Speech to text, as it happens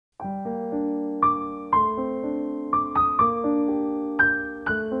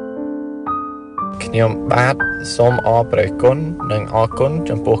ខ្ញុំបាទសូមអរព្រះគុណនិងអរគុណ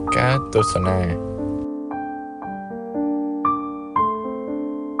ចំពោះការទស្សនា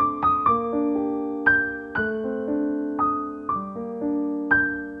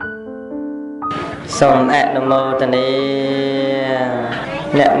សូមអនុមោទនា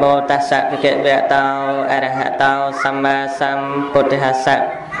นะโมตัสสะภะคะวะโตอะระหะโตสัมมาสัมพุทธัสสะ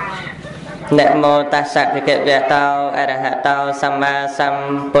นะโมตัสสะภะคะวะโตอะระหะโตสัมมาสัม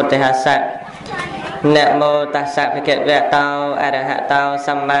พุทธัสสะนะโมตัสสะภะคะวะโตอะระหะโต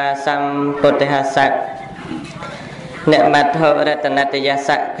สัมมาสัมพุทธัสสะអ្នកមត្ថរតនតយ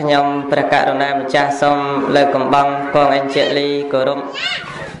ស័កខ្ញុំព្រះករុណាម្ចាស់សូមលើកកំបងកងអញ្ជលីគោរព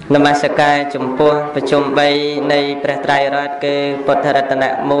នមស្ការចំពោះប្រជុំ3នៃព្រះត្រៃរតន៍គឺពុទ្ធរតនៈ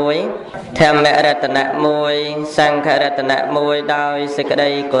1ធម្មរតនៈ1សង្ឃរតនៈ1ដោយសេចក្តី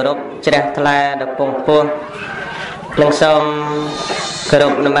គោរពជ្រះថ្លាដល់ពងពោះនឹងសូមគោរ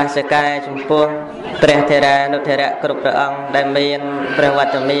ពនមស្ការចំពោះព្រះថេរានុថេរៈគ្រប់ព្រះអង្គដែលមានព្រះវ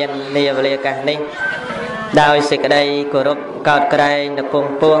ត្តមាននាវេលាកាសនេះដោយសេចក្តីគោរពកោតក្រែងដល់ពង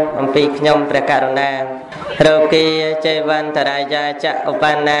ពោះអំពីខ្ញុំព្រះករុណារោគីចេវន្តរាយាចឧប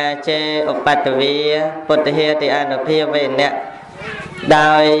ណ្ណាចេឧបតវីពុទ្ធហេតិអនុភាវេណៈ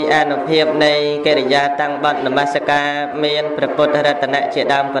ដោយអនុភាពនៃកិរិយាតាំងបត់នមស្ការមានព្រះពុទ្ធរតនៈជា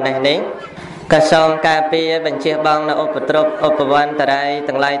ដើមប៉ុណ្ណេះនេះក៏សូមការពារបញ្ជាបងនៅឧបទ្រពឧបវន្តរាយ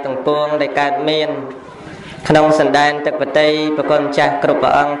ទាំងឡាយទាំងពួងដែលកើតមានក្នុងសន្តានទឹកបតីប្រគុណចាស់គ្រប់ព្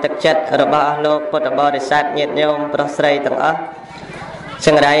រះអង្គទឹកចិត្តរបស់អស់លោកពុទ្ធបរិស័ទញាតិញោមប្រុសស្រីទាំងអស់ច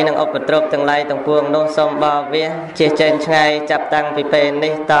ង្រៃនិងឧបទ្រពទាំងឡាយទាំងពួងនោះសូមបោវាជាចេញឆ្ងាយចាប់តាំងពីពេល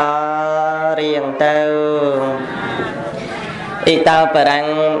នេះតរៀងទៅអ៊ីតោបរាំង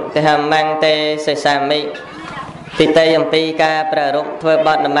ទេហមੰទេសេសាមិទីតីអំពីការប្រារព្ធធ្វើប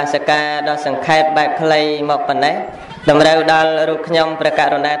ទនមស្ការដ៏សង្ខេបបែបខ្លីមកប៉ុណ្ណេះតម្រូវដល់រូបខ្ញុំព្រះក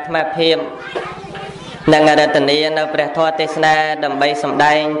រុណាអាត្មាភាពនិងរតនានៅព្រះធម៌ទេសនាដើម្បីសម្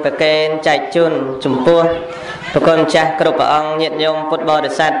ដែងប្រកេនចែកជូនចំពោះប្រគុណចាស់គ្រប់ព្រះអង្គញាតិញោមពុទ្ធប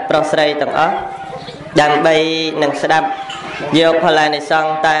រិស័ទប្រុសស្រីទាំងអស់ដើម្បីនឹងស្ដាប់យកផល្លានិសង្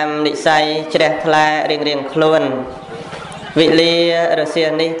ឃតាមនិស័យជ្រះថ្លារៀងៗខ្លួនវិលារសៀល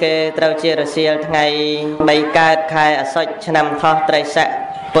នេះគឺត្រូវជារសៀលថ្ងៃ3កើតខែអាសុចឆ្នាំថោះត្រីស័ក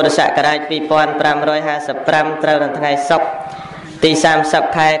ពុទ្ធសករាជ2555ត្រូវនៅថ្ងៃសុក្រទី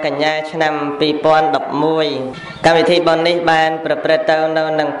30ខែកញ្ញាឆ្នាំ2011កម្មវិធីបុណ្យនេះបានប្រព្រឹត្តទៅនៅ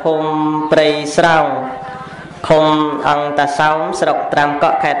ក្នុងភូមិព្រៃស្រោងឃុំអង្គតាសោមស្រុកត្រាំក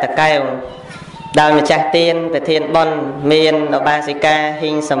ក់ខេត្តតាកែវដោយម្ចាស់ទានប្រធានបុណ្យមានឧបាសិកា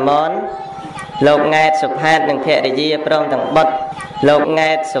ហ៊ីងសមនលោកង៉ែតសុផាតនិងភរិយាព្រមទាំងបុត្រលោក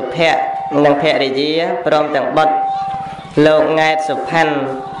ង៉ែតសុភ័ក្រនិងភរិយាព្រមទាំងបុត្រលោកង៉ែតសុផាន់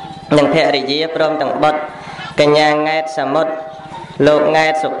និងភរិយាព្រមទាំងបុត្រកញ្ញាង៉ែតសមុទ្រលោកង៉ែ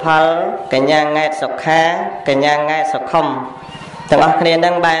តសុផលកញ្ញាង៉ែតសុខាកញ្ញាង៉ែតសុខុមទាំងអស់គ្នានឹ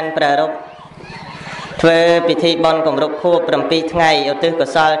ងបានប្រារព្ធធ្វើពិធីបុណ្យគម្រប់ខួប7ថ្ងៃឧទ្ទិសកុ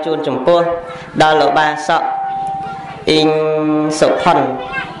សលជូនចំពោះដល់ឧបាសកអ៊ីងសុផុន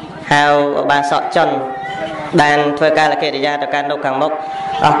ហៅឧបាសកចុនបានធ្វើកាលកិរិយាទៅកាន់លោកខាងមុខ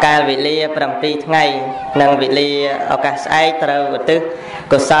អស់កាលវេលា7ថ្ងៃនិងវេលាឱកាសស្អែកត្រូវឧទ្ទិស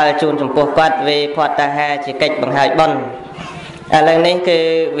កុសលជូនចំពោះគាត់វេផតតាហាជាកិច្ចបង្ហើយបុណ្យឥឡូវនេះគឺ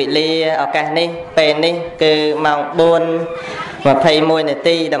វេលាឱកាសនេះពេលនេះគឺម៉ោង4:21នា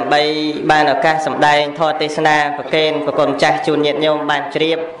ទីដើម្បីបានឱកាសសម្ដែងធម៌ទេសនាប្រកេនប្រគុណចាស់ជូនញាតិញោមបានជ្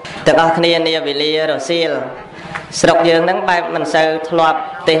រាបទាំងអស់គ្នានាវេលារសៀលស្រុកយើងហ្នឹងបែបមិនសូវធ្លាប់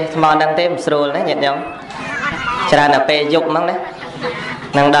ទេសថ្មហ្នឹងទេមិនស្រួលណាញាតិញោមច្រើនតែពេលយប់ហ្នឹងណា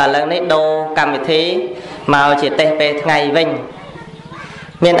នឹងដល់ឥឡូវនេះដូរកម្មវិធីមកជាទេសពេលថ្ងៃវិញ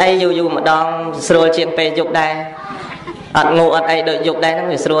មានអីយូរម្ដងស្រួលជាងពេលយប់ដែរអត់ងូអត់អីដូចយប់ដែរហ្នឹង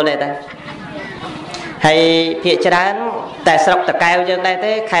វាស្រួលទេតាហើយភាគច្រើនតែស្រុកតាកែវយើងដែរ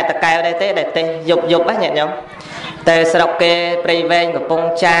ទេខេត្តតាកែវដែរទេដែលទេសយប់ហ្នឹងញាតិញោមតែស្រុកគេព្រៃវែងកំពង់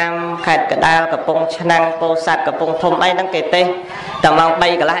ចាមខេត្តកដាលកំពង់ឆ្នាំងពោធិ៍សាត់កំពង់ធំអីហ្នឹងគេទេសតែម៉ោង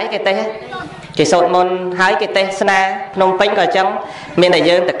3កន្លះអីគេទេសគេសូត្រមន្តហើយគេទេសនាភ្នំពេញក៏អញ្ចឹងមានតែ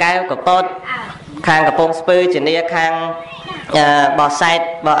យើងតាកែវកពតខាងកំពង់ស្ពឺជំនាខាងបោះសែត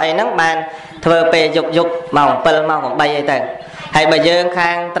បោះអីហ្នឹងបានធ្វើពេលយប់ម៉ោង7ម៉ោង8អីទៅហើយបើយើង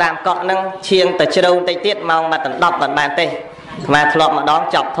ខាងត្រាំកក់ហ្នឹងឈៀងទៅជ្រៅតិចទៀតម៉ោង10មិនបានទេស្មាធ្លាប់ម្ដង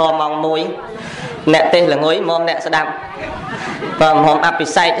ចប់ធម៌ម៉ោង1អ្នកទេសល្ងុយមុំអ្នកស្ដាប់បើមុំអភិ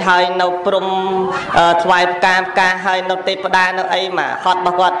សេកហើយនៅព្រំថ្វាយផ្កាហើយនៅទេពតានៅអីមកហត់រប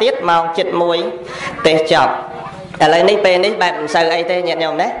ស់គាត់ទៀតម៉ោង7:01ទេសចប់ឥឡូវនេះពេលនេះបែបមិនសូវអីទេញាតិញោ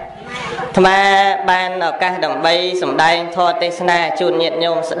មណាអាត្មាបានឱកាសដើម្បីសម្ដែងធម៌ទេសនាជូនញាតិ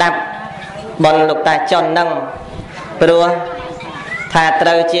ញោមស្ដាប់បុណ្យលោកតាចុននឹងព្រោះ ថាត្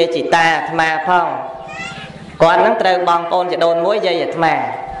រូវជាជីតាអាត្មាផងគាត់ហ្នឹងត្រូវបងប្អូនជីដូនមួយយាយអាត្មា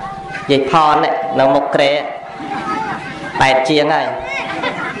យាយផននៅមុខក្រែ8ជាងហើយ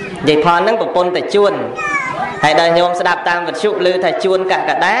យាយផនហ្នឹងប្រពន្ធតែជួនហើយដល់ញោមស្ដាប់តាមវិទ្យុឮថាជួនក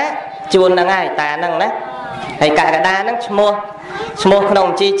កដាជួនហ្នឹងហើយតាហ្នឹងណាហើយកកដាហ្នឹងឈ្មោះក្នុង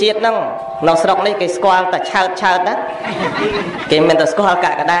ជីជាតិហ្នឹងនៅស្រុកនេះគេស្គាល់តែឆើតណាគេមិនតែស្គាល់ក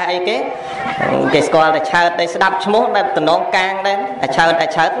កដាអីគេស្គាល់តែឆើតតែស្ដាប់ឈ្មោះបែបតំណងកាងដែរឆើ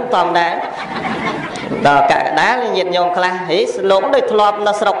តធម្មតាដល់កកដាញាតិញោមខ្លះហីលោកដូចធ្លាប់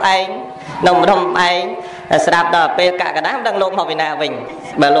នៅស្រុកឯងនៅម្ដុំឯងស្ដាប់ដល់ពេលកកដាមិនដឹងលោកមកពីណាវិញ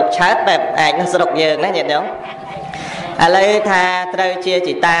បើលោកឆើតបែបអាចនៅស្រុកយើងណាញាតិញោមឥឡូវថាត្រូវជា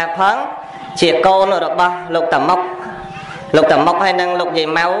ជីតាផងជាកូនរបស់លោកតាមុកហើយនឹងលោកយាយ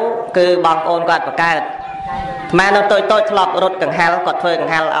ម៉ៅគឺបងប្អូនគាត់បង្កើតអាត្មានៅតូចធ្លាប់រត់កង្ហាល់គាត់ធ្វើក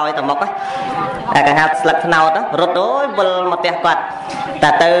ង្ហាល់ឲ្យតាមុកកង្ហាល់ស្លឹកត្នោតរត់អូយវិលមកផ្ទះគាត់តែ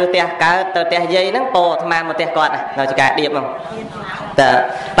ទៅផ្ទះកើតទៅផ្ទះយាយហ្នឹងពោអាត្មាមកផ្ទះគាត់នៅចកាដៀបហ្នឹងតែ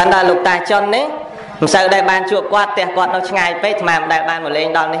ប៉ុន្តែលោកតាចុននេះមិនសូវដែរបានជួបគាត់ផ្ទះគាត់នៅឆ្ងាយពេកអាត្មាមិនដែលបានមកលេង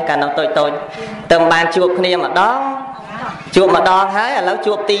ដល់នេះកាលនៅតូចទៅបានជួបគ្នាម្ដងហើយឥឡូវ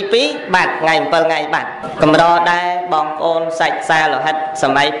ជួបទី2បាត់ថ្ងៃ7ថ្ងៃបាត់កម្រដែរបងប្អូនសាច់សាលោហិតស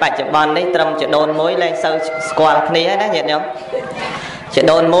ម័យបច្ចុប្បន្ននេះត្រឹមចដូនមួយលែងសូវស្គាល់គ្នាហើយណាញាតិញោមច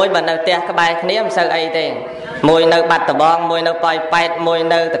ដូនមួយបើនៅផ្ទះក្បែរគ្នាមិនសូវអីទេមួយនៅបាត់ដំបងមួយនៅប៉ោយប៉ែតមួយ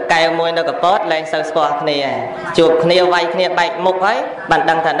នៅតកែវមួយនៅកពតលែងសូវស្គាល់គ្នាជួបគ្នាវាយគ្នាបែកមុខហើយបាន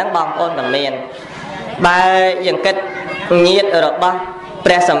ដឹងថាហ្នឹងបងប្អូនមិនមានបើយើងគិតញាតិរបស់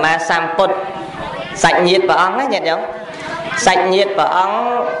ព្រះសម្មាសម្ពុទ្ធសាច់ញាតិព្រះអង្គណាញាតិញោមសាច់ញាតិព្រះអង្គ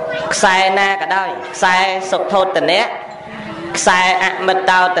ខ្សែណាក៏ដោយខ្សែសុទ្ធោទនៈខ្សែអមិ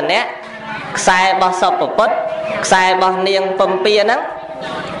តោទនៈខ្សែរបស់សពពុទ្ធខ្សែរបស់នាងពំពាហ្នឹង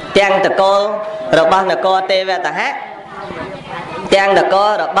ទាំងតកូលរបស់នគរទេវតហៈទាំងនគរ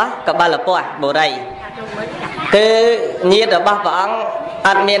របស់កបលពស់បុរីគឺញាតិរបស់ព្រះអង្គអ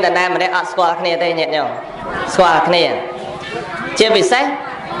ត់មាននរណាម្នាក់អត់ស្គាល់គ្នាទេញាតិញោមស្គាល់គ្នាជាពិសេស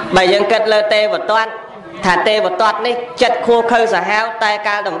បើយើងគិតលើទេវទត្តថាទេវទត្តនេះចិត្តខួខើសាហាវតែ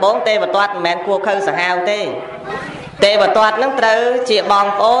កាលដំបូងទេវទត្តមិនមែនខួខើសាហាវទេទេវទត្តនឹងត្រូវជាបង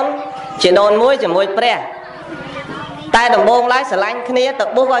ប្អូនជាដូនមួយជាមួយព្រះតែដំបូងឡើយស្រឡាញ់គ្នាទៅ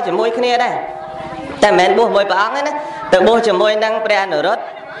បួសក៏ជាមួយគ្នាដែរតែមិនមែនបួសមួយព្រះអង្គទេណាទៅបួសជាមួយនឹងព្រះអនុរុទ្ធ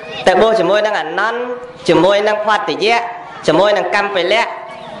ទៅបួសជាមួយនឹងអនន្តជាមួយនឹងផត្តយៈជាមួយនឹងកម្ពលៈ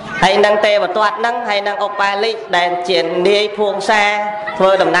ហើយនឹងទេវទត្តនឹងហើយនឹងឧបាលិដែលជានាយភួងសាធ្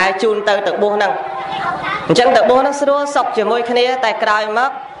វើដំណើរជូនទៅបួសនឹងអញ្ចឹងទៅបួសនឹងស្រួលសុខជាមួយគ្នាតែក្រោយម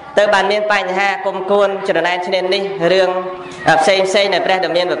កទៅបានមានបញ្ហាគុំគួនច្រណែនឈ្នាននេះរឿងផ្សេងនៃព្រះ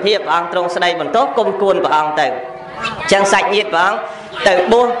ដ៏មានវិភាកព្រះអង្គទ្រង់ស្ដីបន្ទោសគុំគួនព្រះអង្គទៅអញ្ចឹងសាច់ញាតិព្រះអង្គទៅ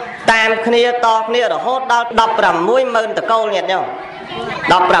បួសតាមគ្នាតគ្នារហូតដល់ 160000 តកូលញាតិញោម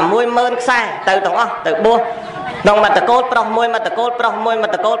 160000 ខ្សែទៅទាំងអស់ទៅបួសក្នុងមួយតកូលប្រុសមួយមួយតកូលប្រុសមួយមួ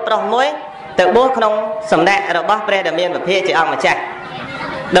យតកូលប្រុសមួយទៅបួសក្នុងសំណាក់របស់ព្រះដ៏មានវិភាកជាអង្គម្ចាស់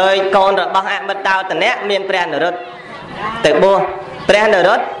ដោយកូនរបស់អមិតោទនៈមានព្រះនរុត្តទៅបួសព្រះន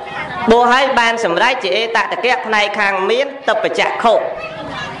រុត្តបួសឲ្យបានសម្រេចជាអេតតកៈផ្នែកខាងមានតបចក្ខុ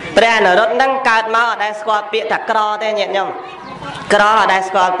ព្រះនរុត្តនឹងកើតមកអត់ដែលស្គាល់ពាក្យថាក្រទេញាតិញោមក្រអត់ដែល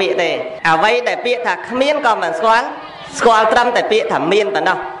ស្គាល់ពាក្យទេអ្វីដែលពាក្យថាគ្មានក៏មិនស្គាល់ត្រឹមតែពាក្យថាមានប៉ុណ្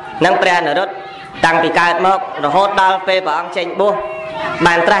ណោះនឹងព្រះនរុត្តតាំងពីកើតមករហូតដល់ពេលព្រះអង្គចេញបួស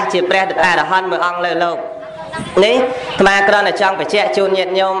បានត្រាស់ជាព្រះអរហន្តមួយអង្គលើលោកនេះអាត្មាគ្រាន់តែចង់បញ្ជាក់ជូនញា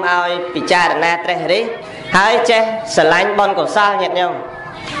តិញោមឲ្យពិចារណាត្រេះរិះហើយចេះស្រឡាញ់បុណ្យកុសលញាតិញោម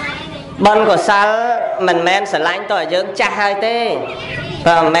បុណ្យកុសលមិនមែនស្រឡាញ់តើយើងចាស់ហើយទេ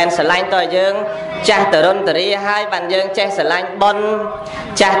បើមិនមែនស្រឡាញ់តើយើងចាស់តរុនតរីហើយបានយើងចេះស្រឡាញ់បុណ្យ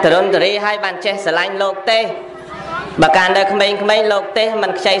ចាស់តរុនតរីហើយបានចេះស្រឡាញ់លោកទេបើកាលនៅក្មេងៗលោកទេមិ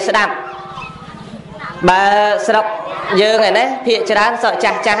នខ្ចីស្ដាប់បើស្រុកយើងឯនេះភាគច្រើនសក់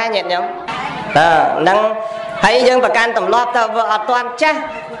ចាស់ហ្នឹងញាតិញោមហ្នឹងហើយយើងប្រកាន់ទម្លាប់ទៅអត់ទាន់ចាស់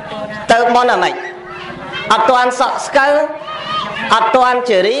ទៅបុណ្យអាម៉េចអត់ទាន់សក់ស្កើអត់ទាន់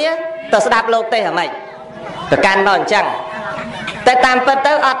ជរាទៅស្ដាប់លោកទេអាម៉េចប្រកាន់មកអញ្ចឹងតែតាមពិត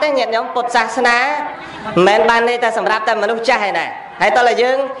ទៅអត់ទេញាតិញោមពុទ្ធសាសនាមិនមែនបានទេតែសម្រាប់តែមនុស្សចាស់ឯណាហើយតើ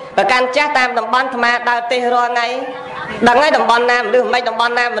យើងប្រកាន់ចាស់តាមតំបន់អាត្មាដើរទេសរាល់ថ្ងៃដឹងហើយតំបន់ណាមនុស្សមិនតំប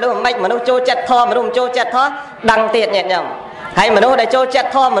ន់ណាមនុស្សមិនមនុស្សចូលចិត្តធម៌មនុស្សមិនចូលចិត្តធម៌ដឹងទៀតញាតិញោមហើយមនុស្សដែលចូលចិត្ត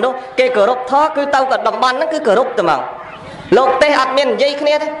ធម៌មនុស្សគេគោរពធម៌គឺទៅក៏តំបន់ហ្នឹងគឺគោរពទៅមកលោកទេសអត់មាននិយាយគ្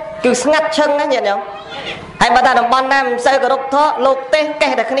នាទេគឺស្ងាត់ឈឹងណាញាតិញោមហើយបើថាតំបន់ណាមិនសូវគោរពធម៌លោកទេស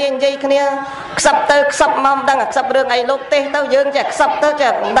កេះតែគ្នានិយាយគ្នាខ្សឹបទៅខ្សឹបមកមិនដឹងខ្សឹបរឿងអីលោកទេសទៅយើងចេះខ្សឹបទៅ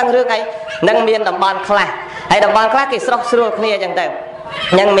ចេះមិនដឹងរឿងអីនឹងមានតំបន់ខ្លះហើយតំបន់ខ្លះគេស្រស់ស្រួលគ្នាអញ្ចឹងទៅ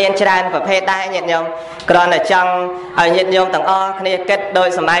nhưng miền tràn và phê đai nhiệt nhom còn ở trong ở nhiệt nhom tầng o kia kết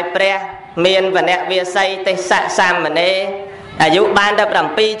đôi sầm ai pre miền và nẹt vía xây tây sạ sam mà nê dụ ban đập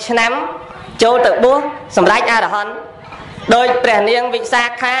đầm pi nắm châu tự búa sầm lách a hòn đôi pre niêng vị sa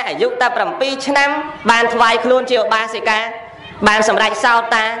kha dụ ta đầm pi nắm ban vài luôn triệu ba sĩ ca ban sầm lách sao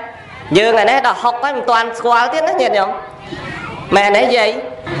ta dương ngày nấy đọc học ấy toàn qua tiết nó nhiệt nhom mẹ nấy vậy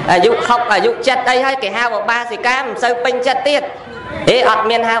dụ học dụ chặt đây hay cái hao của ba sĩ ca sâu pin chặt tiết ê ọt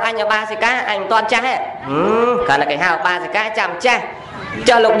miền hao anh ở ba sĩ cá anh toàn cha hết còn là cái hao ba sĩ cá chăm cha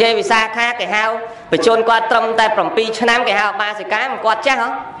cho lục dây vì xa khác cái hao phải chôn qua trong tay from pi cho nam cái hao ba sĩ cá mà quạt cha hả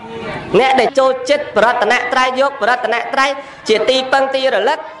nè để trôi chết bớt tận nát trai dốt bớt tận nát trai chỉ ti băng ti rồi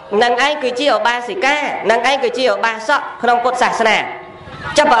lắc nâng anh cứ chỉ ở ba sĩ cá nâng anh cứ chỉ ở ba sọ không cột sạch nè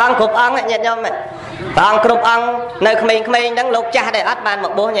chắc bà ăn cục ăn nhận nhau mà bà ăn cục ăn nơi mình đang lục cha để ắt bàn một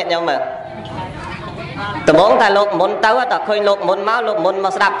bố nhận nhau mà từ bốn ta lục muốn tấu ta khơi lục muốn máu lục muốn mà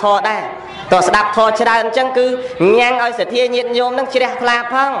đạp thò đây ta đạp thò cho ra chân cứ nhang ơi sẽ thiên nhiệt nhôm đang chia là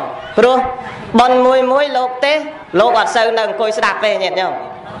phong rồi bon môi lục té lục ở sâu nâng coi sẽ đạp về nhẹ nhau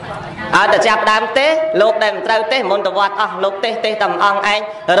ở ta chạp đám té lục đêm trâu té muốn ta vọt lục té tầm ong anh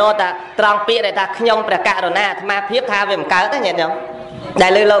rồi ta tròn pia để ta nhom bẻ cả rồi nè mà phiếp tha về một cái đó nhẹ nhau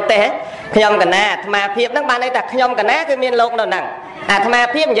đại lư lục té nhom cả nè mà phiếp nó ban đây ta nhom cả nè cái miền lục đâu nặng tham gia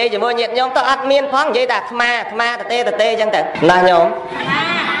phim vậy chỉ mua nhiệt nhôm tao ăn miên phóng vậy ta tham gia tê chẳng tử là nhôm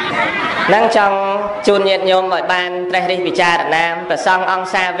năng trong chun nhiệt nhôm mọi ban trai đi bị cha Việt Nam và xong ông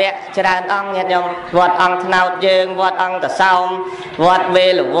xa vẽ cho đàn ông nhiệt nhôm vọt ông nào dương vọt ông ta xong vọt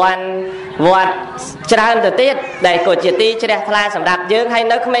về lục quan vọt cho đàn từ tiết đầy cổ chỉ ti cho đẹp la sầm đạp dương hay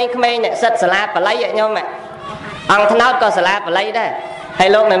nó không nhận sật sả và lấy vậy nhôm mẹ ông nào có sả và lấy đây hay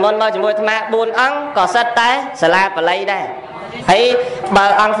lúc này môn bao chỉ mua tham gia buôn ông có sật tay sả và lấy đây hay bà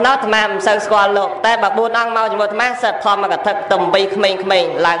ăn nó tham ăn sơ squat lộc tay bà buôn ăn mau chỉ một tham sệt thom mà cả thật tầm bi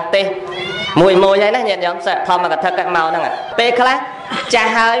mình làm tê mùi vậy nó nhận nhóm sệt thom mà cả thật các màu năng tê khác cha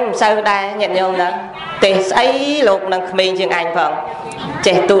hơi sơ đây nhận nhóm đó tê ấy lục năng mình chương anh phòng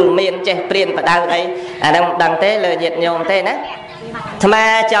trẻ tù miền trẻ priên và đau ấy đang đằng tê lời nhận nhóm tê nè tham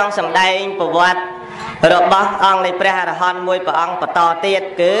trong sầm đây của vợ rồi bác ông này pre là hòn mùi của ông và to tiết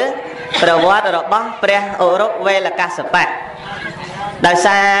cứ rồi vợ rồi bác pre ở rốt về là cả sập bạc đời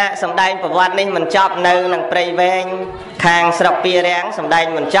xa sầm đai của vợ này mình chọc nơi năng pre ven hàng sập bia ráng sầm đai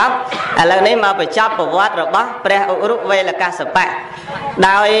mình chọc lần này mà phải chọc của vợ rồi bác pre ở rốt về là cả sập bạc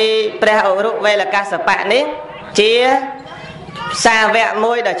đôi pre ở rốt về là cả sập bạc này chia xa vẽ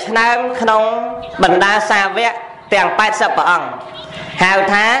môi để nam không bẩn đa xa vẽ tiền bát sập của ông hào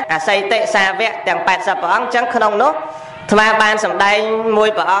thá xây tệ xa vẽ tiền bát sập của ông chẳng không nốt tham ban sầm đai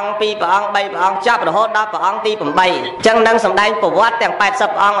môi của ông pi của ông bay của ông chop rồi hốt đó của ông ti của bay chẳng nâng sầm đai của vót tiền bát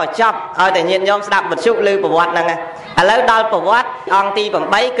sập ông ở chop ở tự nhiên nhôm đạp một chút lư của vót nè lấy đo của vót ông ti của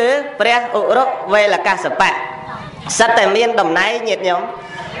bay cứ pre ụ rốt về là ca sập bạc sắt tại miền đồng này nhiệt nhóm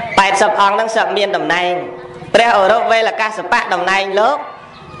bát sập ông đang sập miền đồng này pre ụ rốt về là ca sập bạc đồng này lớp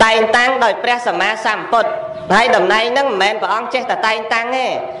tay tăng đòi pre sầm ma sầm bột hai đồng này nó men của ông chết là tay tăng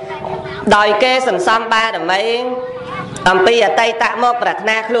nghe đòi kê sầm sam ba đồng mấy ông pi ở tay tạ một bạc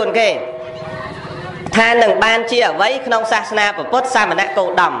na luôn kê than đừng ban chia ở vấy không sa na của bốt sa mà nãy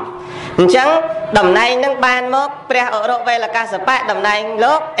cổ đầm chẳng đồng này nâng ban mốc pre ở độ về là ca sập bạc đồng này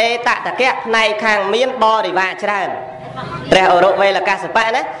lốp e tạ tạ kẹt này hàng miên bo để vạ cho pre ở độ về là ca sập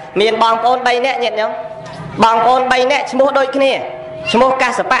bạc đấy miên bong ôn bay nè nhận không bong ôn bay nè mua đôi kia mua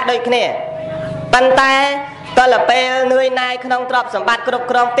ca sập bạc đôi kia bàn tay tôi là pe nuôi nai không trọp sầm bạc cột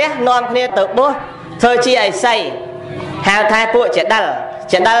còng té non kia tự bố thôi chi ấy say hào thai phụ trẻ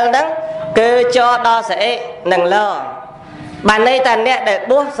đal đó cứ cho đo sẽ nâng lơ bàn đây ta nè để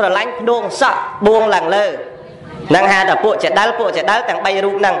bố sờ lánh đuông sọ buông lẳng lơ nâng hà đã phụ trẻ đal tàng bay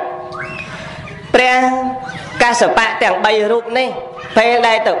rụp nâng pre ca sở bạ tàng bay rụp này pe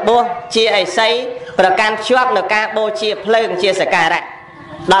đây tự bố chi ấy say rồi can chuốc được ca bố chia phơi chia sẻ cả lại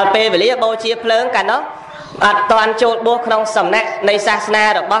đal pe về lý bố chia phơi cả nó toàn trộn bố không sầm nèในศาสน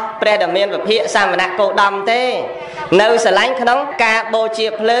าrồi bác pre đầm miên và phía sa mà nè cổ đầm thế nơi sờ lánh không ca bố chia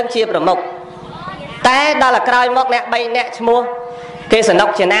phơi chiaប្រមុខតែដល់ក្រោយមកអ្នក3នាក់ឈ្មោះគេសនុក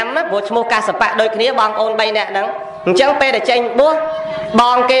ជាណាំព្រោះឈ្មោះកាសបៈដូចគ្នាបងប្អូន3នាក់ហ្នឹងអញ្ចឹងពេលដែលចេញបួសប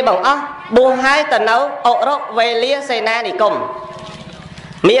ងគេបងអស់បួសហើយទៅនៅអុរកវេលាសេនានិគម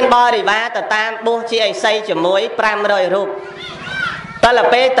មានបរិវារទៅតាមបួសជាឥសីជាមួយ500រូបតើដល់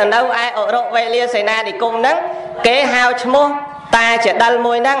ពេលទៅនៅឯអុរកវេលាសេនានិគមហ្នឹងគេហៅឈ្មោះតាជាដិល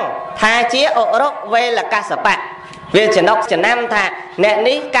មួយហ្នឹងថាជាអុរកវេលកាសបៈវាចំណុកចំណាំថាអ្នក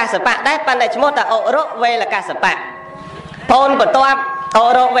នេះកាសបៈដែរប៉ុន្តែឈ្មោះថាអុរកវេលកាសបៈពូនបន្ទាប់អុ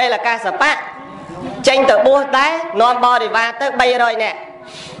រកវេលកាសបៈ tranh từ bua đá non bò thì va tới bay rồi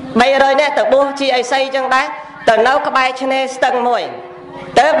nè từ bua chi ai xây chân đá từ nấu cái bài cho nên tầng mùi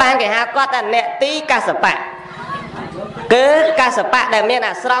tới ban cái ha quát là nè tí ca sập bạ cứ ca sập bạ để miền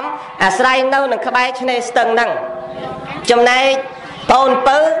sray nâu nâng cái bài cho nên tầng nâng trong này tôn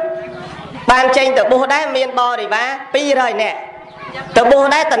pứ ban tranh từ bua đá miền bò thì va pi rồi nè từ bua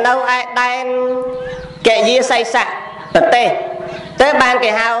đá từ nâu ai đai kệ gì xây sạ từ tê tới ban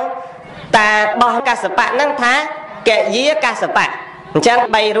cái hao ta bò ca sập bạ nâng thá kệ gì ca sập bạ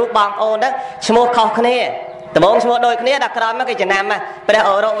chẳng bay rút bom ôn đó mua khó khăn từ bốn mua đôi kia đặt ra mấy cái chuyện nam mà bây giờ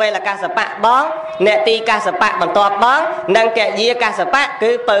ở đâu về là ca sập bạ bón nè ti ca sập bạ bằng to bón nâng kệ gì ca sập bạ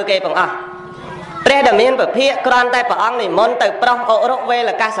cứ bơi kề bằng bây giờ miền bờ phía con tay bảo ông này món từ pro ở đâu về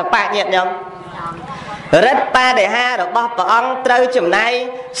là ca sập bạ nhiệt nhom rất ba để ha được bao bảo ông trâu chùm này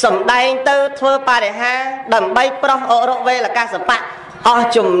sầm đây tư thưa ba để ha đầm bay pro ở đâu về là ca sập bạ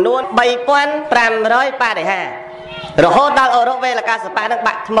chùm luôn bay quan pram rồi ba để ha rồi hốt đau ở đâu về là ca sập bạ đang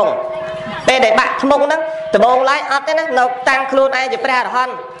bạc mông bây để bạc mông đó từ bông lái ớt đấy nó tăng luôn ai chụp ra rồi hon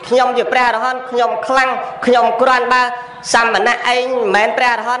nhom chụp ra rồi hon nhom khăng nhom quan ba xăm mà nãy anh men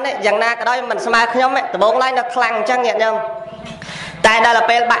ra rồi hon đấy chẳng na cái đó mình xem nhom ấy từ bông lái nó khăng chăng nhẹ nhom tại đây là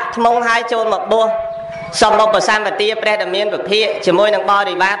bây bạc mông hai chôn một bua xong một bữa sam và tia pre đầm miên bữa phía chỉ môi nâng bo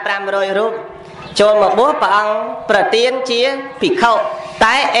thì ba pram rồi rúp chôn một búa bà ông bờ tiên chia bị khâu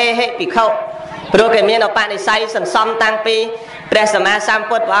tái hệ bị khâu rồi cái miền ở bạn này say sần xăm tăng pi pre sama sam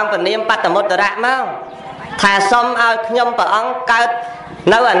put bà ông phần niêm bắt tầm một tờ rạ máu thà xăm ao nhom bà ông cao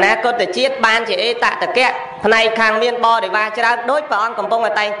nấu ở na cốt để chiết ban chỉ tạ tờ kẹt này khang miền bo để va cho đối bà ông cầm bông ở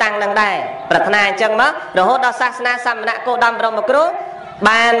tay tăng năng đài bật này chân mất rồi hốt đó sát na sam nạ cô đâm vào một cú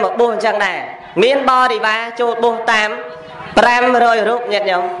ban một buồn chân này miền bo thì va chôn buồn tam pram rồi rút nhật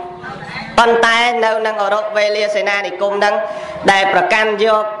nhom bàn tay nấu năng ở độ về lia sena thì cùng năng đạiประกัน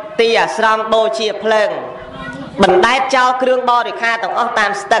vô ti sram bô chia phèn bẩn đái cho kêu bo thì kha tổng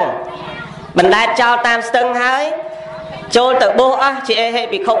tam tầng bẩn đái cho tam tầng hơi trôi từ bô chị hệ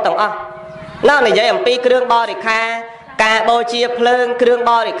bị không tổng nó này dễ pi kêu bo thì kha ca bô chia phèn kêu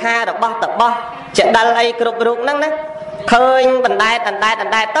bo thì kha được bo tập bo trận đal ấy cục rục năng đấy khơi bẩn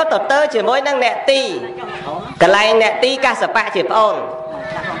đái tốt tơ chỉ mỗi năng nẹt ti cái này nẹt ti ca sập bạ chỉ ổn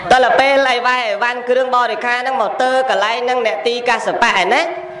đó là pe lại vai van kêu bo thì kha năng một tơ cái này năng nẹt ti ca sập bạ đấy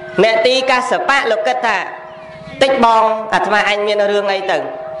nẹt ti ca sập bạ lục kết thà tích bong mà anh miền rương ấy từng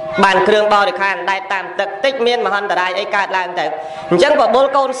bàn kêu bo thì kha đại tam tật tích miền mà hòn tờ đại ấy cả là từng chẳng có bố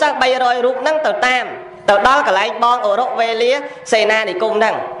con sắc bay rồi rụng năng tờ tam tờ đó cái này bong ở độ về lia xây na thì cùng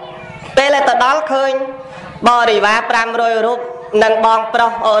năng pe là tờ đó khơi bo thì va pram rồi rụng năng bong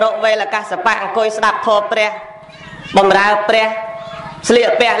pro ở độ về là ca sập bạ coi đạp thô pre bầm ra pre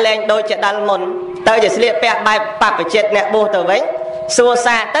sliệp pe lên đôi chuyện đal mồn tới giờ sliệp pe bài bạc phải chết nè bùa từ vĩnh xua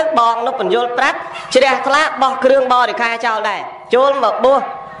xa tức bong nó còn vô prát chỉ để thla bo kêu bo thì khai chào này chôn một bùa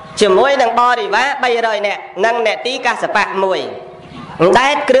chỉ mỗi đằng bo thì vá bay rồi nè nâng nè tí ca sập bạc mùi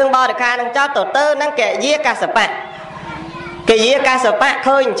đây kêu bo thì khai nâng cho tổ tơ nâng kẻ dĩa ca sập bạc cái dĩa ca sập bạc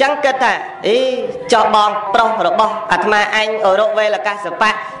khơi chẳng kết ý cho bong pro rồi bo mà anh ở độ về là ca sập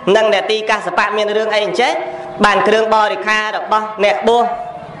bạc nâng nè tí ca sập bạc miền rương anh chết bàn kêu bo thì khai rồi bo nè bùa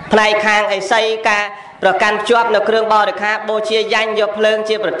này khang ấy xây ca rồi can chọp nó kêu bo thì khai bô chia danh vô phèn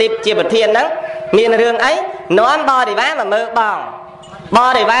chia bờ tip chia bờ thiên đó miền rương ấy nó bo thì vá mà mơ bong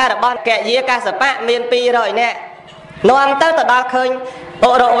bo thì va là bon kẹ dĩa ca sập bạ miền pi rồi nè non tới tờ đó khơi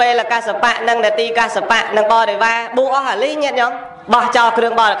bộ độ về là ca sập bạ nâng để ti ca sập bạ nâng bo thì va bu hả lý nhẹ nhõm bo cho kêu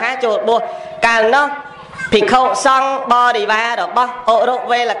bo là khá chuột bu càng nó thì khâu xong bo thì va rồi bo bộ độ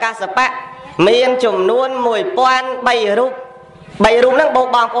về là ca sập bạ miền chùm luôn mùi quan bay rúp nâng bộ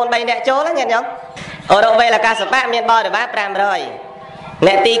bong con bay nè chỗ đó nhẹ nhõm ở độ về là ca sập bạ miền bo thì va pram rồi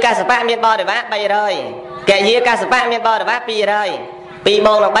nè ti ca sập bạ miền bo thì va bay rồi kẹ dĩa ca sập bạ miền bo thì va pi rồi pi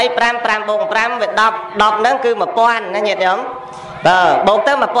bông là bay pram bông pram về đọc nó cứ một quan nó nhiệt nhóm bông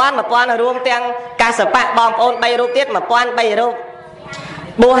tới một quan làរួមtiếng ca sập bạ bom ôn bay rúp tiết một quan bay rúp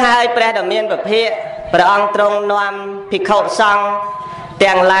bùa hai pre đầm miên bậc phía bờ ông trong noam bị khẩu xong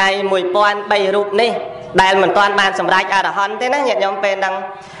tiếng lai mùi quan bay rúp nè đại mình toàn bàn sầm rải à hòn thế nó nhiệt nhóm bên đằng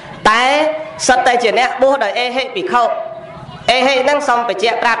tái sắp tay chuyện nè bùa đời hệ bị khẩu hệ năng xong phải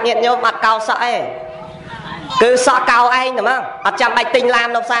chẹt rạp nhiệt nhóm mặt cao sợi cứ sợ cao anh đúng không? Ở trong bạch tinh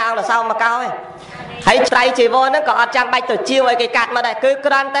làm đâu sao là sao mà cao ấy. Hãy trai chỉ vô nó có ở trong bạch từ chiêu ấy cái cạt mà đây cứ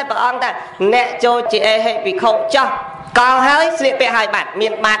con tay bảo ông ta nè cho chị hệ bị khổ cho cao hơi sliệp bẹ hai bạn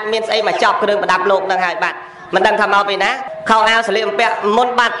miền xây mà chọc cái đường mà đạp lộn đang hai bạn mình đang tham ao về ná khâu ao sliệp bẹ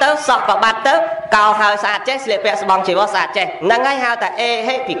môn bát tớ sọ vào bát tớ cao hơi sạt chết sliệp bẹ bong chỉ vô sạt chết nâng ngay hao tại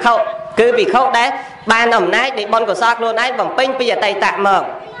hệ bị khổ cứ bị khổ đấy ban ẩm nái để bon của sọ luôn ấy bằng pin bây giờ tay tạm mở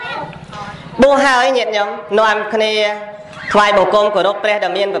បួសហើយញាតិញោមនាំគ្នាថ្វាយបង្គំគោរពព្រះដ៏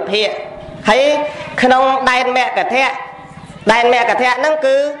មានពភៈហើយក្នុងដែនមគ្គធៈហ្នឹង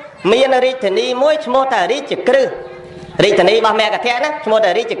គឺមានរាជធានីមួយឈ្មោះថារាជក្រឹសរាជធានីរបស់មគ្គធៈហ្នឹងឈ្មោះ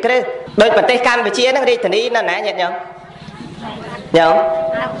ថារាជក្រឹសដោយប្រទេសកម្ពុជាហ្នឹងរាជធានីនៅណាញាតិញោម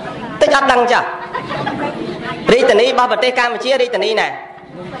តិចអត់ដឹងចាស់រាជធានីរបស់ប្រទេសកម្ពុជារាជធានីណា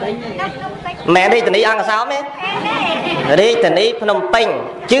មែនរាជធានីអង្គរសោមទេរាជធានីភ្នំពេញ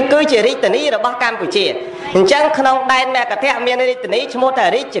គឺជារាជធានីរបស់កម្ពុជាអញ្ចឹងក្នុងដែនមគ្គធៈមានរាជធានីឈ្មោះថា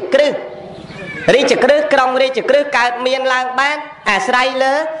រាជក្រឹសក្រុងរាជក្រឹសកើតមានឡើងបានអាស្រ័យ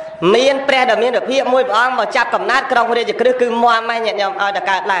លើមានព្រះដ៏មានភាពមួយព្រះអង្គមកចាប់កំណើតក្រុងរាជក្រឹសគឺមាំញាតិញោមឲ្យតែ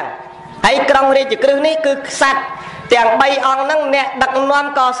កើតឡើងហើយក្រុងរាជក្រឹសនេះគឺក្សត្រទាំង3អង្គហ្នឹងអ្នកដឹកនាំ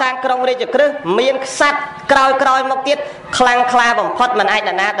កសាងក្រុងរាជក្រឹសមានក្សត្រក្រោយមកទៀតខ្លាំងក្លាបំផុតមិនអាច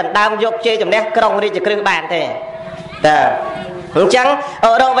ដណ្ដើមយកជ័យជំនះក្រុងរាជក្រឹសបានទេតាអញ្ចឹងអ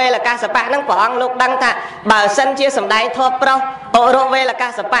រវេលកាសបៈហ្នឹងព្រះអង្គលោកដឹងថាបើសិនជាសម្ដែងធម៌ប្រុសអរវេលកា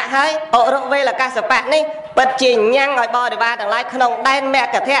សបៈហើយអរវេលកាសបៈនេះពិតជាញ៉ាំងឲ្យបរិវារទាំងឡាយក្នុងដែនម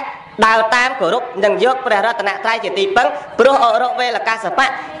គ្គធៈដើរតាមគោរពនិងយកព្រះរតនត្រ័យជាទីពឹងព្រោះអរវេលកាសបៈ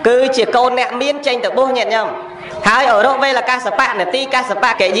គឺជាកូនអ្នកមានចេញទៅបួសញាតិញោមហើយអរវេលកាសបៈនទីកាសបៈ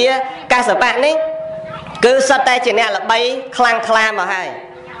កិយាកាសបៈនេះគឺសុទ្ធតែជាអ្នកល្បីខ្លាំងក្លាមកហើយ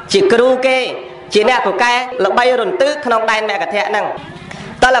ជាគ្រូគេជាអ្នកពូកែល្បីរន្ទឺក្នុងដែនមគ្គធៈហ្នឹង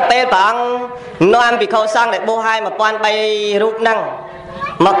តើដល់ពេលព្រះអង្គនាំភិក្ខុសង្ឃដែលបួសឲ្យ1300រូបហ្នឹង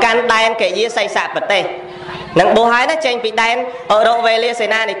មកកាន់ដែនកិយាសីសប្រទេសនឹងបួសហើយណាចេញពីដែនអរវេលាសេ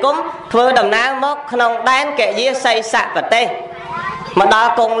នានិគមធ្វើដំណើរមកក្នុងដែនកិយាសីសប្រទេសមកដ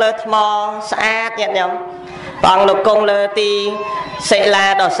ល់គង់លើថ្មស្អាតញាតិញោមព្រះអង្គលោកគង់លើទីសិលា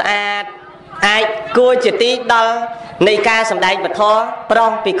ដ៏ស្អាតអាចគួរជាទីដល់នៃការសម្ដែងពធប្រុ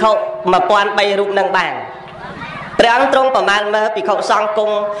សភិក្ខុ1300រូបនឹងបានព្រះអង្គទ្រង់ប្រមាណមើលភិក្ខុសង្ឃគ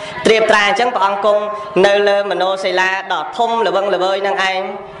ង់ត្រៀបត្រាអញ្ចឹងព្រះអង្គគង់នៅលើមនោសិលាដ៏ធំល្វឹងល្វើយនឹងឯង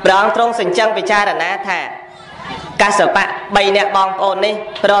ព្រះអង្គទ្រង់សេចក្ដីពិចារណាថាកាសបៈ3នាក់បងប្អូននេះ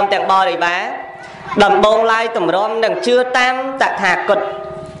ព្រមទាំងបរិវារដំបងឡាយទម្រាំនឹងជឿតាមតថាគត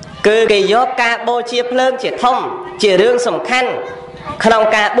គឺគេយកការបូជាភ្លើងជាធំជារឿងសំខាន់ក្នុង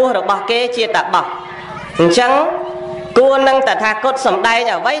ការបួសរបស់គេជាតបោះអញ្ចឹងគួរនឹងតថាគតសំដែង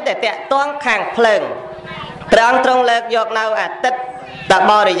អ្វីដែលតាក់ទងខាងភ្លើងព្រះអង្គទ្រង់លើកយកនៅអាទិត្យត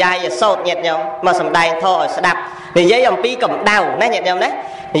បរិយាយសោតញាតិញោមមកសំដែងធម៌ឲ្យស្ដាប់និយាយអំពីកម្ដៅណាញាតិញោមណា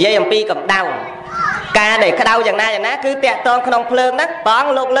និយាយអំពីកម្ដៅការដែលក្តៅយ៉ាងណាគឺតាក់ទងក្នុងភ្លើងណាព្រះអង្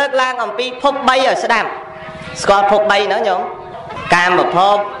គលោកលើកឡើងអំពីភព3ឲ្យស្ដាប់ស្គាល់ភព3ណាញោមកាមភ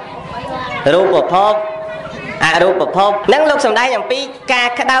ពរូបភពអរូបភពនឹងលោកសំដែងអំពីការ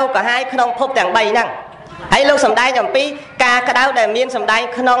ក្តៅក្រហាយក្នុងភពទាំង3ហ្នឹងហើយលោកសំដែងអំពីការក្តៅដែលមានសំដែង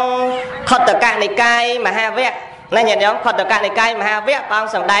ក្នុងខត្តកនិកាយមហាវគ្គណាញាតិញោមខត្តកនិកាយមហាវគ្គព្រះអង្គ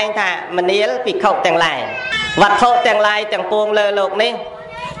សំដែងថាមនាលភិក្ខុទាំងឡាយវត្ថុទាំងឡាយទាំងពួងលើលោកនេះ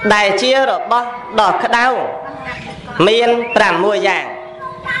ដែលជារបស់ដ៏ក្តៅមាន6យ៉ាង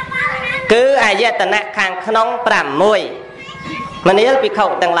គឺអាយតនៈខាងក្នុង6មនាលភិក្ខុ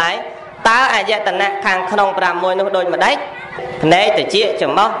ទាំងឡាយតើអាយតនៈខាងក្នុង6នោះដូចម្ដេចភ្នែកត្រចៀកច្រ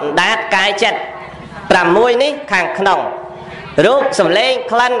មុះអណ្ដាតកាយចិត្ត6នេះខាងក្នុងរូបសម្លេង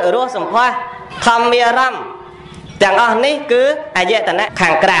ក្លិនរសសម្ផស្សធម្មអារម្មណ៍ទាំងអស់នេះគឺអាយតនៈខា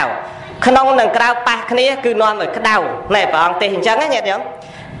ងក្រៅក្នុងនិងក្រៅប៉ះគ្នាគឺនាំឲ្យក្តៅណែព្រះអង្គទេសអញ្ចឹងណាញាតិញោម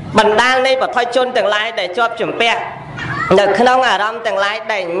បណ្ដាលនៃបឋិជនទាំងឡាយដែលជាប់ជំពាក់នៅក្នុងអារម្មណ៍ទាំងឡាយ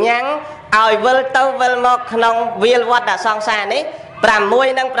ដែលញ៉ាំងឲ្យវិលទៅវិលមកក្នុងវាលវត្តសង្សារនេះ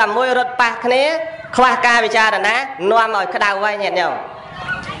6និង6រត់ប៉ះគ្នាខ្វះការពិចារណានាំឲ្យក្តៅហើយញាតិញោម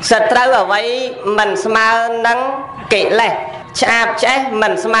សត្រូវអ្វីមិនស្មើនឹងកិលេសឆ្អាបឆ្អេះមិ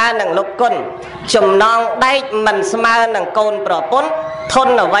នស្មើនឹងលុបគុណចំណងដែកមិនស្មើនឹងកូនប្រពន្ធធ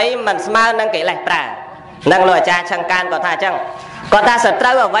ន់អ្វីមិនស្មើនឹងកិលេសប្រើនឹងលោកអាចារ្យឆង្កានគាត់ថាអញ្ចឹងគាត់ថាសត្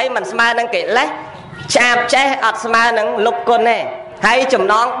រូវអ្វីមិនស្មើនឹងកិលេសឆ្អាបឆ្អេះអត់ស្មើនឹងលុបគុណទេហើយចំ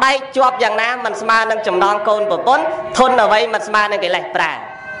ណងដែកជាប់យ៉ាងណាមិនស្មើនឹងចំណងកូនប្រពន្ធធន់អ្វីមិនស្មើនឹងកិលេសប្រើ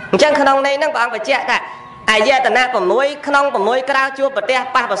អញ្ចឹងក្នុងន័យហ្នឹងព្រះអង្គបញ្ជាក់ថាអាយតនៈ6ក្នុង6ក្រៅជួបប្រទះ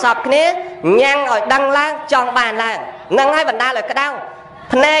ប៉ះប្រសពគ្នាញ៉ាំងឲ្យដឹងឡើងចង់បានឡើងនឹងហើយបណ្ដាលឲ្យក្តៅ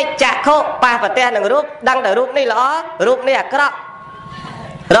ភ្នែកចក្ខុប៉ះប្រទះនឹងរូបដឹងតែរូបនេះល្អរូបនេះអាក្រក់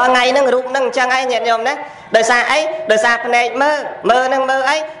រាល់ថ្ងៃហ្នឹងរូបហ្នឹងអញ្ចឹងឯងញាតិញោមណាដោយសារអីដោយសារភ្នែកមើលហ្នឹងមើល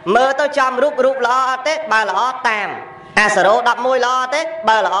អីមើលទៅចំរូបល្អអត់ទេបើល្អតាមអាសរោ11ល្អទេ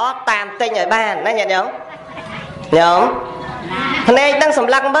បើល្អតាមទិញឲ្យបានណាញាតិញោមញោមភ្នែកនឹងស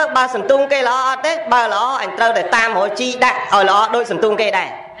ម្លឹងមើលបើសន្ទុងគេល្អអត់ទេបើល្អអញត្រូវតែតាមរយជីដាក់ឲ្យល្អដូចសន្ទុងគេដែរ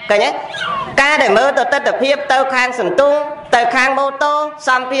ឃើញទេការដែលមើលទៅទិដ្ឋភាពទៅខាងសន្ទុងទៅខាងម៉ូតូស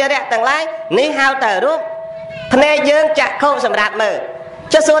ម្ភារៈទាំងឡាយនេះហៅតែរូបភ្នែកយើងចក្ខុសម្រាប់មើល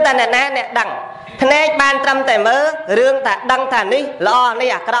chứ xua ta nè đằng này ban trăm tại mơ rương ta đăng thà ní lo ní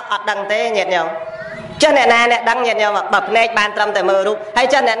à cái đó đăng thế nhiệt nhau cho nè đăng nhiệt nhau mà bập này ban trăm tại mơ rụp hay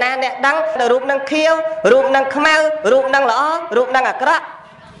cho nè đăng rụp năng khiêu rụp năng khmau rụp năng lo rụp năng à cái đó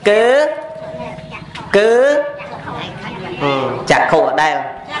cứ chặt khổ ở đây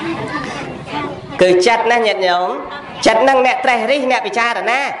cứ chặt nè nhiệt nhau chặt năng nè tre ri nè bị cha rồi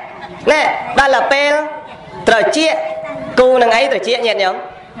nè đó là pel trời chia cu năng ấy trời chia nhiệt nhau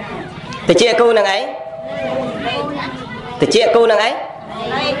thì chia cu năng ấy thì chia cu năng ấy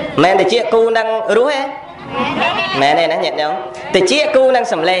mẹ thì chia cu năng rú ấy mẹ này nó nhận nhau thì chia cu năng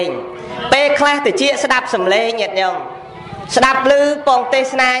sầm lên pe class thì chia đạp sầm lên nhận nhau đạp lư pong tê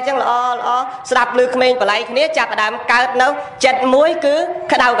na chẳng lo đạp lư khmên và lại kia chặt đám cao nấu chặt muối cứ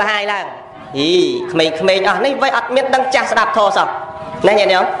cái đầu cả hai là khmên này với ắt miết đang chặt đạp thô sao này nhận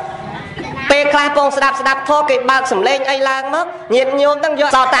nhau pe class pong đạp thô cái bao sầm lên ai lang mất nhiệt nhôm đang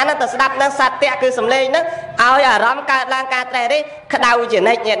do tán nó từ đạp đang sạt tẹt cứ sầm lên đó ao à rắm ca lang ca tè đi cái đầu chỉ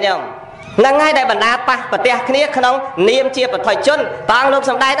này nhiệt nhau năng ngay đại bản đa pa và tẹt kia không niêm chia và thỏi chân tăng lúc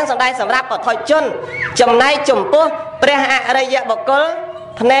sầm đai sầm đạp và thỏi chân chầm nay chầm po pre hạ đây dạ bọc cỡ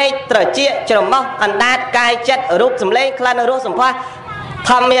này trở chia chầm mau anh đạt cài chặt rúp sầm lên clan rúp sầm pha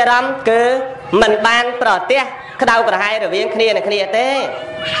tham mê rắm cứ mình ban trở tẹt cái đầu cả hai rồi viên kia thế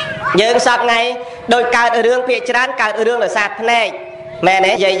nhưng sắp ngày đôi cả ở đường phía trán cả ở đường là sạt này mẹ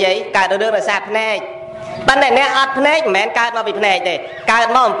này vậy cả ở đường là sạt này ban này nè ắt này mẹ cả mà bị này để cả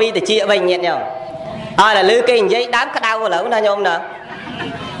mà ông pi để chia về nhiệt nhau là lư kinh giấy đám cái đầu lẩu na nhôm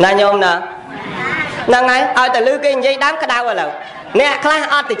nè năng ấy tại lư kinh giấy đám cái đầu lẩu nè class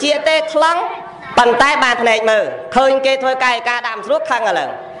ắt để chia tê khăng bàn tay bàn này mờ khơi kê thôi cài ca đạm rút khăng ở lẩu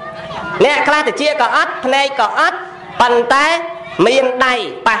nè class để chia có ắt này có ắt bàn tay miền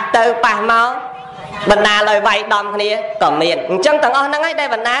đầy pa từ pa máu bần na lời vậy đom kia còn miền chân tầng năng ấy đây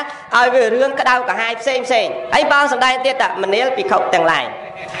bần na về rương cái đau cả hai xem ấy bao giờ đây tiết ạ mình nếu bị khẩu tầng lại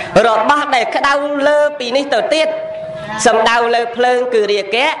rồi bao đây cái đau lơ bị ní từ tiết sầm đau lơ phơn cứ rìa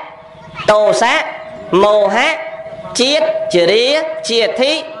ké tô sát mồ hát chiết chia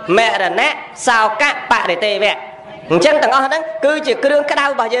thi mẹ là nè sao các bạn để tê vẹn chân tầng đó cứ chỉ cứ rương cái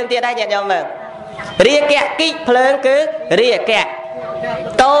đau bao giờ tiết đây nhận nhau mà rìa kẹ kí phơn cứ rìa kẹ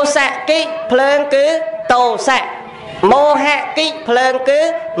tô xạ kí phơn cứ tô xạ mô hạ kí phơn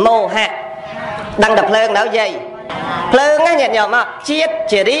cứ mô hạ đăng đập phơn đâu dây phơn á nhận nhầm á chiết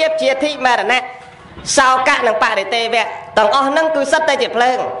chia thi mà là nè sao cả năng bạn để tê vẹn tầng nâng cứ sắt tay chỉ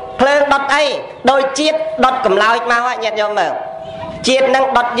phơn đọt ấy đôi chiết đọt cầm lao mau á nhận nhầm mà chiết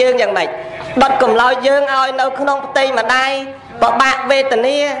nâng đọt dươngอย่างmày đọt cầm lao dương ơi đâu không tây mà đai bỏ bạc về tận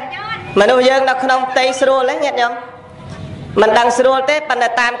đi mà nuôi dương đâu không tây sưu lấy nhận nhầm mình đang sưu tết ban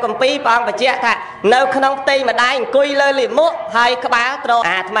tam cầm pi bằng và chia thà nếu không tây mà đai cùi lơ liền mốt hai cái báo trò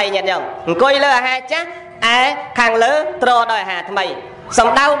mày nhận nhầm cùi lơ hai chắc càng lớn trò đòi mày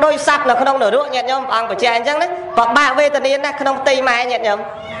sầm đau đôi sắt là không nổi ruộng nhận nhầm bằng và chia anh chắc đấy hoặc ba về tận đi là không tây mà nhận nhầm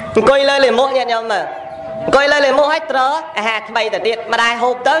cùi lơ liền mốt nhận nhầm mà coi lên liền mua hết trớ mày tự tiệt mà đai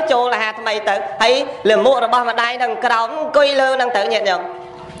hộp tới chỗ là mày tự thấy liền mua rồi bao mà đai đằng cái đó coi lên đang tự nhận nhầm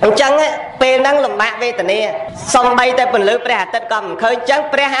chẳng á pe năng làm bạc về tận này xong bay tới phần lưới pre tết cầm khơi chẳng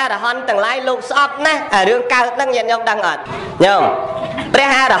pre ha là hon từng lái lục shop nè ở đường cao năng nhận nhầm đang ở nhầm pre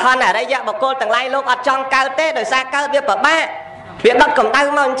ha là hon ở đây dạ bọc cô từng lái lục ở trong cao tết rồi xa cao biết bậc ba việc đặt cầm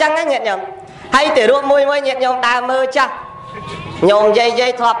tay mà chẳng á nhận nhầm hay từ ruộng môi nhận nhầm đa mơ chắc nhôm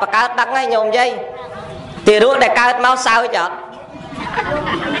dây thọp và cao đắng hay nhôm dây thì ruộng đại cao mau sao chợ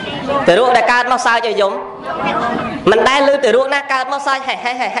từ ruộng đại cao mau sao cho dùng mình đang lưu từ ruộng na cao mau sao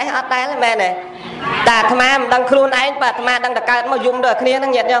hay ở đây là mẹ này ta tham ăn đang khuôn anh và tham ăn đang đặt cao mau dùng được kia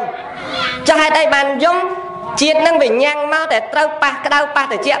đang nhiệt không cho hai tay bàn dùng chiết năng bình nhang mau để trâu pa cái đau pa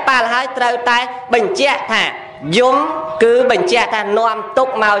để chia pa là hai trâu tay bình chia thả dùng cứ bình chia thả nom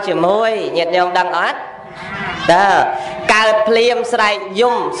túc mau chỉ môi nhiệt nhom đang ớt đó cao phim sài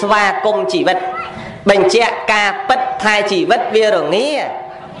dùng xoa cùng chỉ vật bình chia ca bất thay chỉ vật bia rồi nghĩa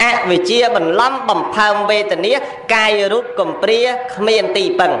vì chia bình lâm bầm phàm về tình nghĩa cài rút cùng pria miền tì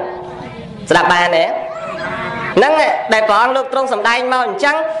bằng là bà nè nâng đại bọn lúc trong sầm đai mau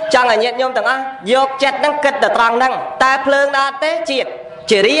trắng cho người nhận nhôm tầng dọc chặt năng kịch được tròn năng ta phơi đó té triệt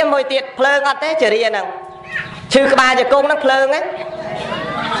chỉ riêng môi tiệt phơi đó té chỉ riêng năng chứ cái bà giờ cung năng phơi ấy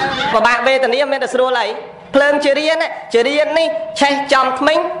và bạn về tình nghĩa mình được sửa lại phơi chỉ riêng đi chơi chồng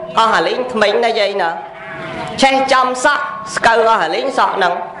mình hà lính mình là gì nữa chơi chồng sọ cầu hà lính sọ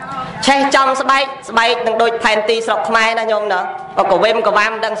nằng chơi chồng bay đừng đôi thành tì sọc mai na nhôm nữa và cổ vêm cổ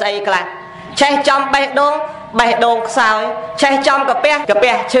vam đang xây cả chơi chồng bay đốn bè đồn soi che trong cà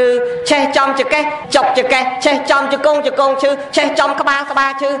peh chư che trong chữ cái chọc chữ cái che trong chữ công chư che trong các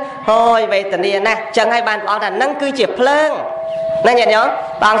ba chư thôi về tình điền nè chẳng hay bàn bảo là nâng cư chìa phơn nè nhận nhớ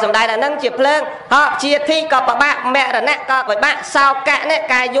bằng sầm đai là nâng chìa phơn họ chia thi có bạn mẹ là nè có với bạn sao cả nè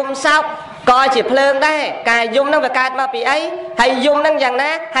cài dùng sao coi chìa phơn đây cài dùng nâng về cài mà bị ấy hay dùng nâng rằng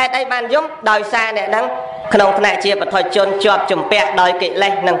nè hay đây bàn dùng đòi xa nè nâng không này chia và thôi chôn chọp chùm bẹt đòi kỵ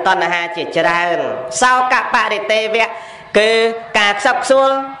lên nâng toàn là hai chỉ tràn sao cả bạn để tê vẹt cứ cả sập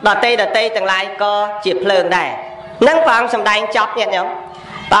xuông đỏ tê từng lại có chìa phơn đây nâng bằng sầm đai chọp nhận nhớ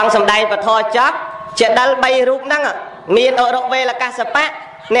bằng sầm đai và thôi chọp chuyện đó bay rút nâng à miền ở độ về là ca sập á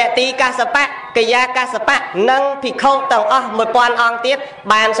nè tí ca sập á cái giá ca sập á nâng thì khâu tàu một quan on tiết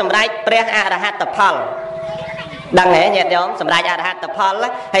bàn sầm đai pre a hạt tập phật đằng này nhẹ nhóm sầm đai a hạt tập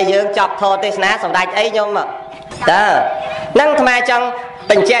phật hay dương chọc thô tê ná sầm đai ấy nhôm mà đó nâng tham ai trong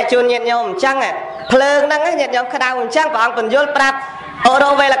tình trạng chuồn nhẹ nhôm chăng à phơi nâng ấy nhẹ nhóm khai đào chăng và ông còn vô prap ở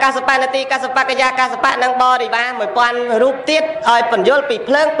đâu về là ca sập nè tí ca sập cái giá ca sập nâng bo đi ba một quan rút tiết ơi còn vô bị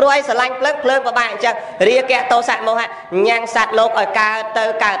phơi pruai sờ lanh phơi và bạn chăng ria kẹt tô sạch mồ hạt nhang sạch lốp ở ca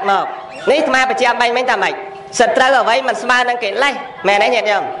tơ cạt mờ ní tham ai phải chia bay mấy tầm mày sật trâu ở vậy mình smart nâng kỹ lay mẹ nãy nhẹ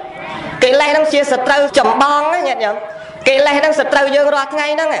nhầm kỹ lay nâng chia sật trâu chầm bong á nhẹ nhầm kỹ lay nâng sật trâu dương rót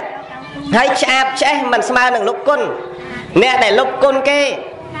ngay nâng à hay chạp che mình smart nâng lúc côn nè để lúc côn kê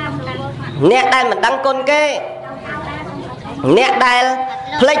nè đây mình đăng côn kê nè đây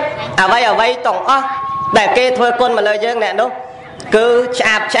click ở vậy tổng để kê thôi côn mà lời dương nè đúng cứ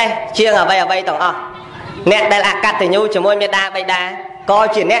chạp che chiêng ở vậy tổng nè đây là cắt thì nhu chỉ môi miệt đa bay đa coi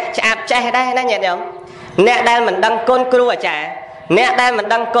chỉ nè chạp che đây nó nhẹ nhõm nè đây mình đăng côn cừu ở trả nè đây mình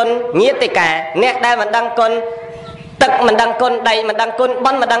đăng côn nhiệt tì cả nè đây mình đăng côn tực mình đăng côn đây mình đăng côn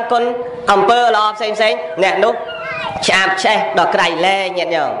bắn mình đăng côn pơ lo xem nè đúng chạp che đỏ cày lê nhẹ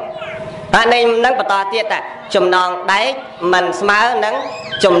nhõm anh em nâng to tiết chùm nón đấy mình smart nâng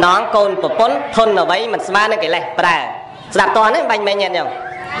chùm nón côn của bốn thôn ở vậy mình smart nâng cái này bà đạp toàn đấy bánh mê nhẹ nhõm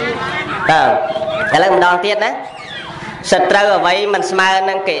cái là một đòn tiết đấy sật trâu ở vậy mình smart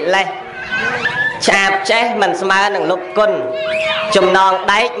nâng cái này chạp che mình smart nâng lục côn chùm nón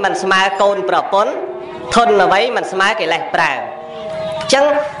đấy mình smart côn của bốn thôn ở vậy mình smart cái này bà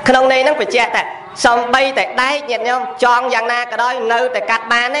chẳng không này nó phải che xong bay tại đáy nhận nhau chọn dạng na cái đó nơi tại cắt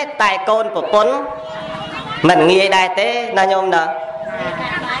bán ấy tại côn của bốn mình nghĩ đây thế là nhôm đó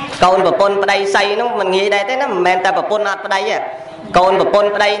côn của bốn ở đây xây nó mình nghĩ đây thế nó men ta của bốn ở đây à côn của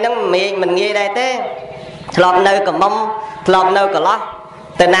bốn ở đây nó mình nghĩ đây thế lọp nơi của mông lọp nơi của lo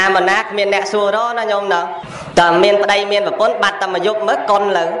từ nam mình nát miền nẹt xua đó nó nhôm đó từ miền ở đây miền của bốn bạt tầm mà giúp mất con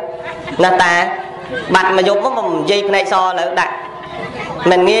lớn là ta bạt mà giúp mất một gì này so lớn đại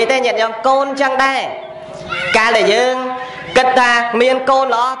mình nghĩ thế nhận nhau côn chẳng đây ca là dương kết ta miên côn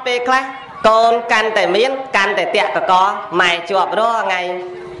nó pe class côn can tại miên can tại tiệt có mày chuột đó ngày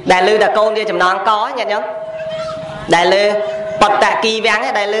đại lư là côn đi chấm nón có nhận nhau đại lư bọt tạ kỳ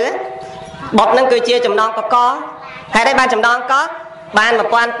vắng đại lư bọt nâng cười chia chấm nón có hay đây ban chấm nón có ban mà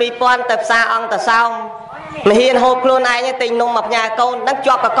quan pi quan tập xa ông tập sau mà hiền hộp luôn ai như tình nung mập nhà côn đang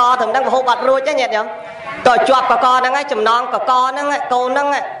chuột có thường đang hộp bọt ruồi chứ nhận nhau tôi chuột có đang ấy chấm nón có đang ấy côn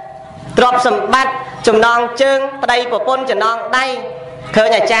đang ấy drop sầm bát chấm nón trưng đây của pôn chấm nón đây khơi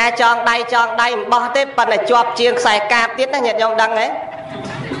nhà cha chọn đây bỏ tiếp phần này chuột chiêng xài cạp tiết nó nhiệt nhom đăng ấy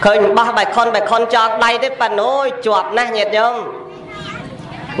khơi bỏ bài con chọn đây tiếp phần ôi chuột nè nhiệt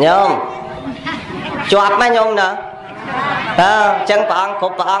nhom chuột mà nhom nữa chân bọn của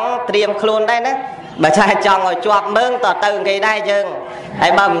bọn tiêm khuôn đây nè bà trai chọn rồi chuột mương tỏ từ cái đây chừng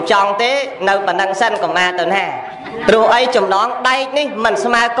hãy bầm chọn thế nơi bản năng sân của ma tuần hè rồi ấy chấm nón đây ní mình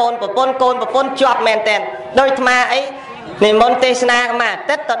sama côn của pôn chuột men tên đôi ma ấy nên môn tê na mà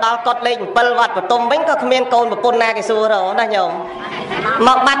tết tao đo cột lên bal vật của tôm bánh có miên côn của pôn na cái xua rồi nó nhom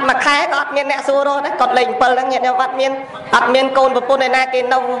mặc bát mà khai có miên nẹt xua rồi đấy cột lên bal đang nhận nhau bắt miên côn của pôn này na cái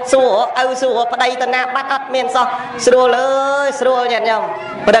nông xua xua ở đây tao na bắt miên so xua nhận nhau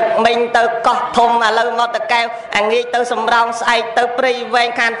được mình từ cọt thùng mà lâu ngọt từ keo anh nghĩ từ sầm rong say từ pri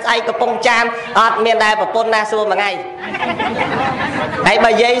ven khan say của pong cham miên đây của pôn na xua mà ngày hãy bà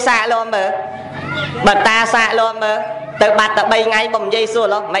dây xạ luôn mà bà ta xạ luôn mà từ bạt từ bay ngay bầm dây xua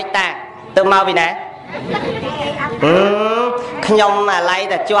luôn mấy ta từ mau vì nè nhom mà lấy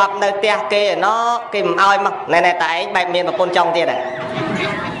là chuột nơi tia kia nó kìm oi mà này tại bài miền và pôn trong kia này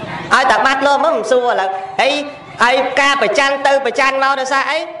ai ta bắt luôn mới xua là ấy ai ca phải chăn tư phải chăn mau được xa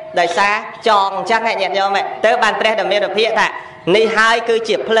ấy đời xa tròn chắc hãy nhận nhau mẹ tới bàn tre đầm miền được hiện tại ni hai cứ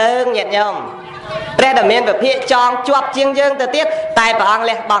chìa phơn nhận nhau tre đầm miền được hiện tròn chuột chiêng dương từ tiết tài bằng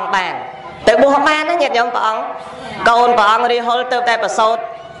lẹ bằng bàn tới bùa man nó nhận nhau bằng côn bằng đi hol từ tay bờ sốt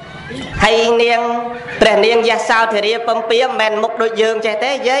hay niên trẻ niên gia sao thì ria pâm pía men mục đôi dương chạy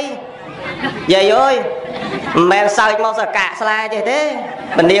thế dây dây ơi men sao mau sợ cả sai chạy thế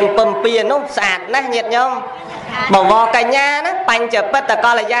mình niên pâm pía nó sạch nè nhiệt nhom bảo vò cả nhà đó bánh chợp bất ta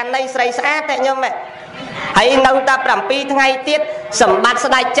coi là gian đây xây sát thế nhom mẹ hãy nâu ta làm pi ngay tiết sầm bát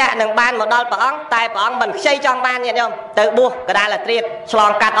sợi chạ đằng ban một đôi bỏng tai bỏng mình xây trong ban nhiệt nhom tự buộc cái đây là triệt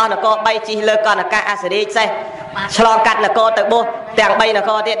slong cắt on là cô bay chi lơ con là ca acid xây slong cắt là cô tự buộc tàng bay là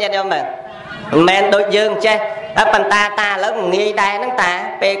cô tiết nhiệt nhom mẹ men đôi dương che bàn ta lớn nghi đai nắng ta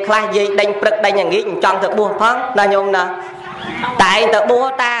về khai gì đánh bực đánh nhà nghĩ trong tự buộc phong là nhom nè tại tự bua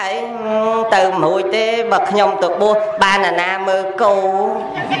ta ấy từ mũi thế bậc nhom tự bua ba là na mơ cầu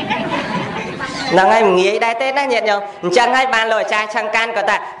là ngay nghĩ đây thế nó nhiệt nhom chẳng hay ban lồi trai chẳng can của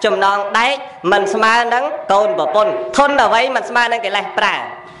ta chùm non đấy mình smart nắng cồn và pôn thôn ở vậy mình smart nắng cái này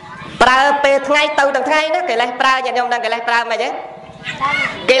pra pe ngay từ đằng ngay đó cái này pra nhiệt nhom đang cái này pra mà chứ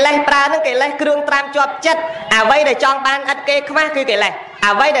cái này pra nó cái này kêu tram chọp chất à vậy để chọn ban ăn kê khma cứ cái này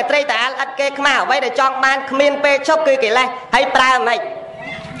à vậy để tây ta ăn kê khma vậy để chọn ban miên pe chốc cứ cái này hay pra mày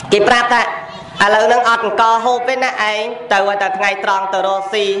cái pra ta à lâu nâng ọt co hộp với nè anh từ ngày tròn từ rô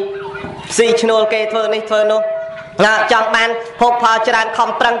si chnol kê thơ này thơ nô chọn ban hộp phò tràn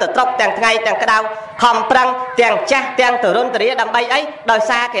không prăng từ trọc tàng ngày tàng cái đau không prăng tàng cha tàng từ rôn từ đĩa đầm bay ấy đòi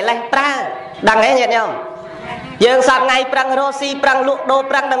xa cái này pra đằng ấy nhiệt nhom dương sắp ngày prang rosi prang lụa đô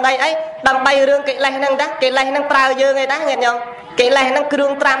prang đằng đây ấy đằng bay rương cái này năng đá cái này năng prao dương người ta nghe nhom cái này năng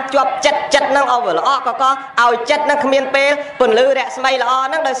kêu tram chọp chặt năng over là có ao chặt năng miên pe phần lư đẹp smay là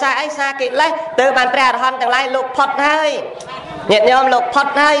năng đời xa ấy xa cái này từ bàn pre hòn đằng lai lục phật hơi nhiệt nhom lục phật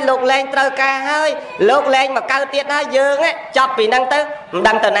hơi lục lên trơ ca hơi lục lên mà cao tiết hơi dương ấy chọp vì năng tư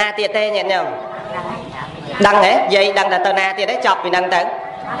đằng tờ na tiết tê nhiệt nhom đằng ấy vậy đằng là tờ na tiết đấy chọp vì năng tư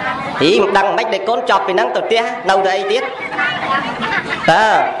ý đằng mấy để con chọp vì năng tổ tia đâu đây tiết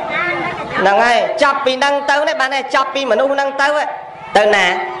đằng ấy chọp vì năng tao đấy bạn này chọp vì mà nu năng tao ấy từ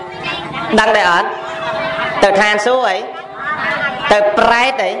nè đằng đây ở từ than số ấy từ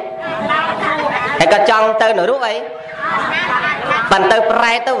pride ấy hay có trong từ nửa rút ấy bằng từ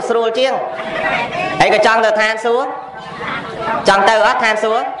pride từ sưu chiêng hay có trong từ than số trong từ ở than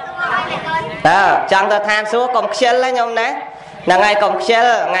số trong từ than số còn chiên lên nhom nè là ngày còn chiên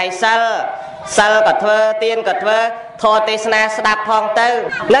ngày sal cả thơ tiên cả thơ thọ tê na đạp phong tư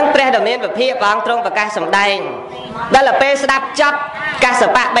nâng pre đầu tiên về phía vang trong và ca sầm đầy đây là pe đạp chấp ca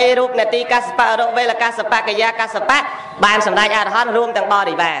sập bạc bay rụp này ti ca sập bạc rụp về là ca sập bạc cái da ca sập bạc bàn sầm đầy à hot room tầng bò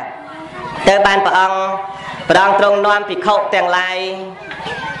đi vào từ bàn vang trong non bị khâu tầng lai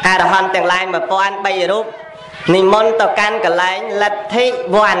à hot tầng lai mà pon bay rụp niệm môn tàu can cả lai lật thị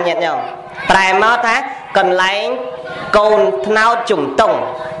hoàn nhật nhở tại máu thá cần lấy cồn thao trùng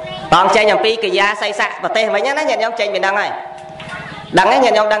tùng còn chơi nhầm pi cái da say sạ và tê mấy nhá nó nhận nhau chơi miền đăng này đăng ấy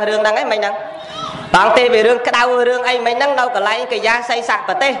nhận nhau đăng rương đăng ấy mấy đăng còn tê về rương cái đau rương ấy mấy đăng đâu cả lấy cái da say sạ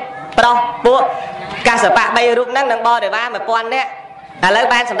và tê đâu bua ca sở bạ bay rụng năng đăng bo để ba mà quan đấy à lấy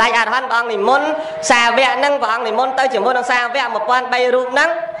ban sầm đai à hoan bong thì muốn xà vẹ năng bong thì muốn tới chỉ muốn đằng xa vẹ một quan bay rụng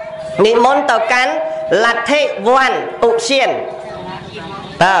năng thì muốn tàu cán lạt thế voan ụ xiên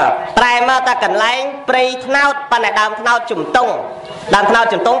prai mà ta cần lấy prai thao pan này đam thao chủng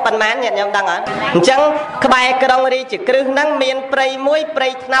tông pan mán nhận nhầm đăng ở chẳng các bài cái đông đi chỉ cứ năng miền prai muối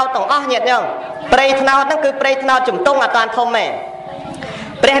prai thao tổng ó nhận nhầm prai thao nó cứ prai thao chủng tông là toàn thông mẹ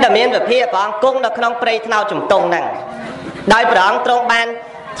prai đầm miền về phía còn cung được không prai thao chủng tông năng đôi bỏng trong ban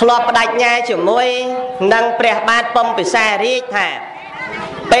thọp đạch nhai chủng muối năng prai ban pom bị xa đi thả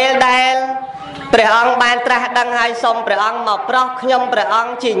pe đaiព្រះអង្គបានត្រាស់ដឹងហើយសូមព្រះអង្គមកប្រោះខ្ញុំព្រះអង្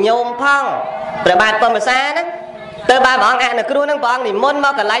គជាញោមផងព្រះបាទពំភាសាណាទៅបានព្រះអង្គអនុគ្រោះនឹងព្រះអង្គនិមន្តម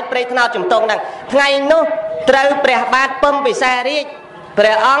កកន្លែងព្រៃថ្នោតជំទង់ហ្នឹងថ្ងៃនោះត្រូវព្រះបាទពំភាសារាជព្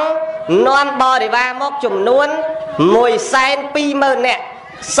រះអង្គនាំបរិវារមកចំនួន 120,000 នាក់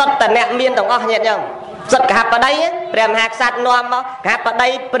សុទ្ធតែអ្នកមានទាំងអស់ញាតិញោមសុទ្ធកហបតីព្រះមហាក្សត្រនាំមកកហបតី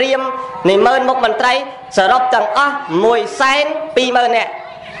ព្រាហ្មណ៍និមន្តមុខមន្ត្រីសរុបទាំងអស់ 120,000 នាក់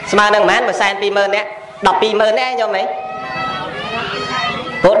ស្មើនឹងប៉ុន្មាន 120,000 នាក់ 12,000 នាក់ញោមហី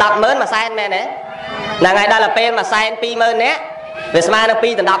ព្រោះ 10,000 100,000 មែនទេថ្ងៃដល់ទៅពេល 120,000 នាក់វាស្មើនឹង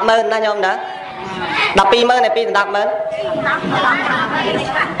 2 ដល់ 10,000 ណាញោមណា 12,000 ហើយ 2 ដល់ 10,000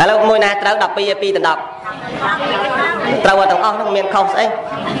 ឥឡូវមួយណាត្រូវ 12 ហើយ 2 ដល់ 10 ត្រូវទាំងអស់នោះមានខុសស្អី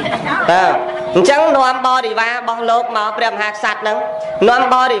បាទអញ្ចឹងនាំបរិវាររបស់លោកមកព្រះមហាក្សត្រហ្នឹងនាំ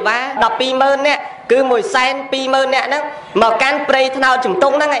បរិវារ 12,000 នាក់គឺ 120,000 នាក់ហ្នឹងមកកាន់ព្រៃថ្នោតជំទ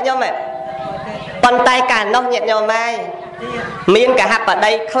ង់ហ្នឹងញោមប៉ុន្តែកាលនោះញាតិញោមហើយមានកហប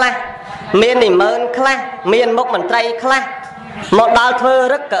តីខ្លះមាននិមឺនខ្លះមានមុខមន្ត្រីខ្លះមកដល់ធ្វើ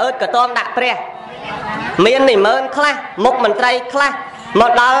រឹកកអើតកតមដាក់ព្រះមាននិមឺនខ្លះមុខមន្ត្រីខ្លះ ម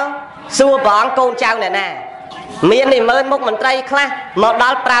កដល់សួរព្រះអង្គកូនចៅអ្នកណាមាននិមឺនមុខមន្ត្រីខ្លះមកដ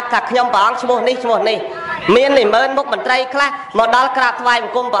ល់ប្រាប់ថាខ្ញុំព្រះអង្គឈ្មោះនេះឈ្មោះនេះមាននិមឺនមុខមន្ត្រីខ្លះមកដល់ក្រាបថ្វាយប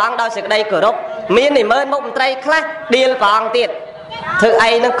ង្គំព្រះអង្គដោយសេចក្តីគោរពមាននិមឺនមុខមន្ត្រីខ្លះដៀលព្រះអង្គទៀតធ្វើ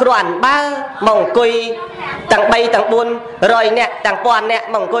អីនឹងគ្រាន់បើមកអង្គុយទាំង3ទាំង400នាក់ទាំង1000នាក់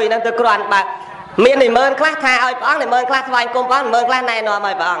មកអង្គុយនឹងទៅគ្រាន់បើមាននិមឺនខ្លះថាឲ្យព្រះអង្គនិមឺនខ្លះថ្វាយបង្គំព្រះអង្គនិមឺនខ្លះណែនាំ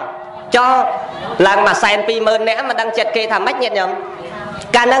ឲ្យព្រះអង្គចោលឡើង120,000នាក់មិនដឹងចិត្តគេថាម៉េចញាតិញោម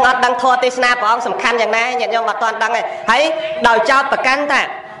កាលនឹងអត់ដឹងធម៌ទេសនាព្រះអង្គសំខាន់យ៉ាងណាញាតិញោមអត់ទាន់ដឹងទេហើយដោយចោទប្រកាន់ថា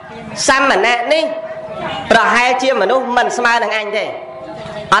សាមណៈនេះប្រហែលជាមនុស្សមិនស្មើនឹងអញទេ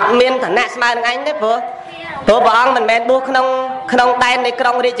អត់មានឋានៈស្មើនឹងអញទេព្រោះព្រះអង្គមិនមែនបួសក្នុងដែននៃក្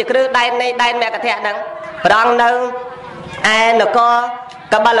រុងរាជក្រឹសដែននៃដែនមគ្គធៈហ្នឹងព្រះអង្គនៅឯនគរ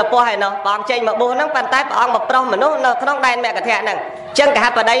កបិលពស់ឯណោះព្រះអង្គចេញមកបួសហ្នឹងប៉ុន្តែព្រះអង្គមកប្រុសមនុស្សនៅក្នុងដែនមគ្គធៈហ្នឹងអញ្ចឹងកហ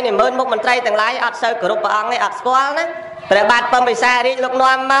បតីនិមឺនមុខមន្ត្រីទាំងឡាយអត់សូវគោរពព្រះអង្គទេអត់ស្គាល់ណាព្រះបាទពំពិសារាជលោក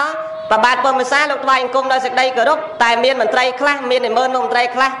នាំមកព្រះបាទពំពិសាលោកថ្វាយអង្គមដោយសេចក្តីគោរពតែមានមន្ត្រីខ្លះមាននិមឺនមុខមន្ត្រី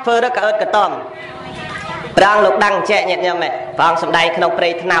ខ្លះធ្វើរឹកក្អើតកតំព្រះអង្គលោកដឹងចែកញាតិញោមព្រះអង្គសម្ដែងក្នុងព្រៃ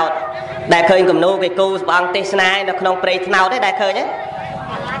ថ្នោតដែលឃើញគំនូគេគូព្រះអង្គទេសនានៅក្នុងព្រៃថ្នោតទេដែលឃើញទេ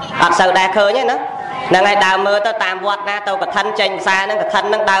អត់សូវដែលឃើញទេណាហ្នឹងហើយដើរមើលទៅតាមវត្តណាទៅកឋិនចេញភាសាហ្នឹងកឋិន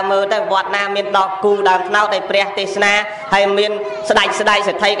ហ្នឹងដើរមើលទៅវត្តណាមានដកគូដើមថ្នោតឲ្យព្រះទេសនាហើយមានស្ដេចសេ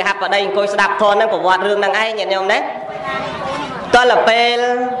ដ្ឋីកហបតីអង្គុយស្ដាប់ធម៌ហ្នឹងប្រវត្តិរឿងហ្នឹងឯងញាតិញោមណាតលពេល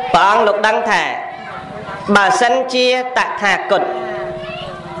ព្រះអង្គលោកដឹងថាបើសិនជាតថាគត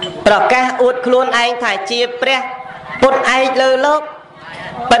ប្រកាសអួតខ្លួនឯងថាជាព្រះពុទ្ធឯកលើលោក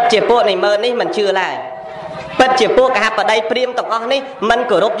ពិតជាពួកនិមឺននេះមិនជឿឡើយពិតជាពួកកហបតីព្រាហ្មណ៍ទាំងអស់នេះមិន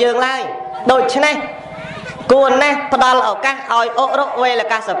គោរពយើងឡើយដូច្នេះគួរណាស់ផ្ដល់ឱកាសឲ្យអរុវេល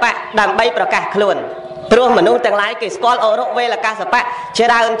កាសបៈដើម្បីប្រកាសខ្លួនព្រោះមនុស្សទាំងឡាយគេស្គាល់អរុវេលកាសបៈច្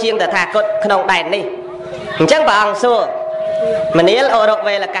រើនជាងតថាគតក្នុងដែននេះអញ្ចឹងព្រះអង្គសួរមនាលអរុ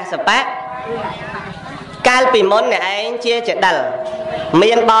វេលកាសបៈកាលពីមុនអ្នកឯងជាចដិល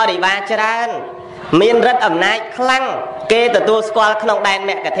មានបរិវារច្រើនមានឫទ្ធិអំណាចខ្លាំងគេទទួលស្គាល់ក្នុងដែន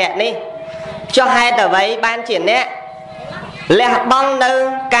មគ្គធៈនេះចុះហេតុអ្វីបានជាអ្នកលះបង់នៅ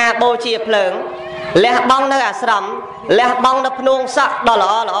ការបូជាភ្លើងលះបង់នៅអាស្រមលះបង់នៅភ្នួងសក់ដ៏ល្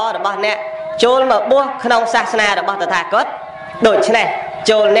អរបស់អ្នកចូលមកបួសក្នុងសាសនារបស់តថាគតដូច្នេះ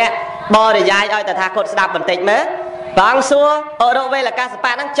ចូលអ្នកបរិយាយឲ្យតថាគតស្ដាប់បន្តិចមើលព្រះអង្គសួរអរុវេលកាស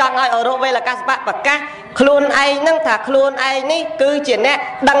បៈហ្នឹងចង់ឲ្យអរុវេលកាសបៈប្រកាសខ្លួនឯងហ្នឹងថាខ្លួនឯងនេះគឺជាអ្នក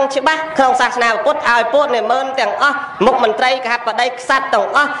ដឹងច្បាស់ក្នុងសាសនាពុទ្ធឲ្យពួកនិមឺនទាំងអស់មុខមន្ត្រីកហបតីក្សត្រទាំង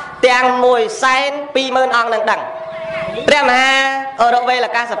អស់ទាំង120,000អង្គនឹងដឹងព្រះមហាអរុវេល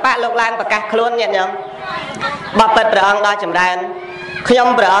កាសបៈលោកឡើងប្រកាសខ្លួនញាតិញោមបបិទ្ធព្រះអង្គដល់ចម្រើនខ្ញុំ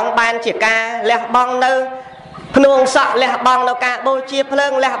ព្រះអង្គបានជាការលះបង់នៅភ្នួងសក់លះបង់នៅការបូជាភ្លើ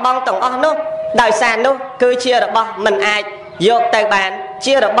ងលះបង់ទាំងអស់នោះដោយសារនោះគឺជារបស់មិនអាចយកទៅបាន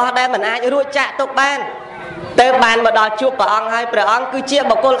ជារបស់ដែលមិនអាចរួចចាក់ទុកបានទៅបានមកដល់ជួបព្រះអង្គហើយព្រះអង្គគឺជា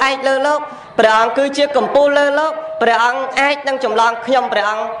បុគ្គលឯកលើលោកព្រះអង្គគឺជាកម្ពូលលើលោកព្រះអង្គអាចនឹងចម្លងខ្ញុំព្រះ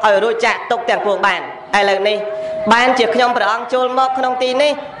អង្គឲ្យរួចចាក់ទុកទាំងពួងបានឥឡូវនេះបានជាខ្ញុំព្រះអង្គចូលមកក្នុងទី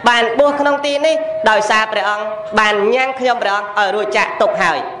នេះបានបួសក្នុងទីនេះដោយសារព្រះអង្គបានញ៉ាំងខ្ញុំព្រះអង្គឲ្យរួចចាក់ទុក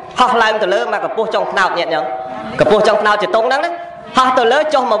ហើយហោះឡើងទៅលើមកកម្ពស់ចុងថ្នោតញាតិញោមកម្ពស់ចុងថ្នោតជាតុងហ្នឹងណាហោះទៅលើ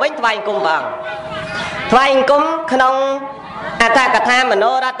ចុះមកវិញថ្វាយអង្គមព្រះអង្គថ្វាយអង្គមក្នុងអត្ថកថាម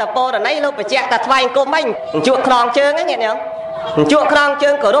នោរតពរណីលោកបញ្ជាក់ថាថ្វាយអង្គមវិញជក់ខ្នងជើងហ្នឹងញាតិញោមជក់ខ្នងជើ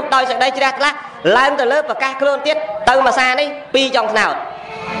ងគោរពដោយសេចក្តីជ្រះថ្លាឡើងទៅលើប្រកាសខ្លួនទៀតទៅមួយសានេះ2ចុងថ្នោត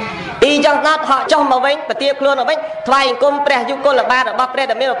2ចុងថ្នោតហោះចុះមកវិញប្រទាបខ្លួនមកវិញថ្វាយអង្គមព្រះយុគលបាទរបស់ព្រះ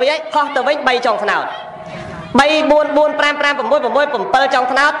ដ៏មានពភ័យហោះទៅវិញ3ចុងថ្នោត3 4 4 5 5 6 6 7ចុង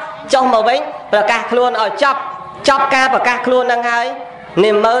ថ្នោតចុះមកវិញប្រកាសខ្លួនឲ្យចប់ការប្រកាសខ្លួននឹងហើយ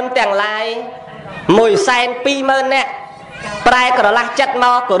និមឺនទាំងឡាយ120,000នាក់ប្រែក្រឡាស់ចិត្តម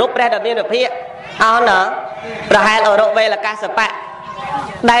កគោរពព្រះដ៏មានពភ័យអោណប្រហែលអរុវេលកាសបៈ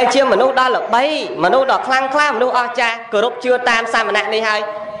ដែលជាមនុស្សដ៏ល្បីមនុស្សដ៏ខ្លាំងក្លាមនុស្សអស្ចារ្យគោរពជឿតាមសាមណៈនេះហើយ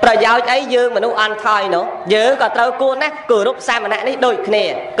ប្រយោជន៍អីយើងមនុស្សអន់ថយនោះយើងក៏ត្រូវគួរណាស់គោរពសាមណៈនេះដូចគ្នា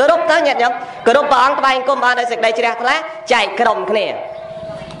គោរពទៅញាតិញោមគោរពព្រះអង្គថ្វាយអង្គមបានដោយសេចក្តីជ្រះថ្លាចែកក្រុមគ្នា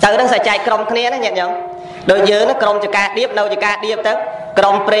ទៅនឹងតែចែកក្រុមគ្នាណាញាតិញោមដូចយើងណាក្រុមចកាដៀបនៅចកាដៀបទៅក្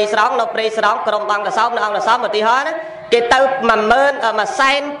រុមព្រៃស្រោងនៅព្រៃស្រោងក្រុមអង្គកសោមនៅអង្គកសោមឧទាហរណ៍ណាគេទៅ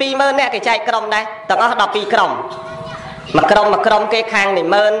120,000នាក់គេចែកក្រុមដែរទាំងអស់12ក្រុមមួយក្រុមគេខាងនិ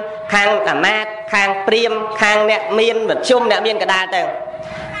មឺនខាងអាមាត្យខាងព្រាហ្មណ៍ខាងអ្នកមានវិជ្ជមអ្នកមានកដាលទៅ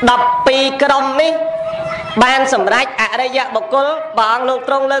12ក្រុមនេះបានសម្រេចអរិយបុគ្គលព្រះអង្គលោក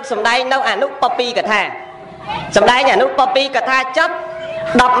ទ្រង់លើកសម្ដែងនៅអនុបពីកថាសម្ដែងអនុបពីកថាចប់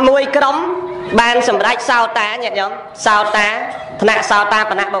11ក្រុមបានសម្រេចសោតាញាតិញោមសោតាថ្នាក់សោតា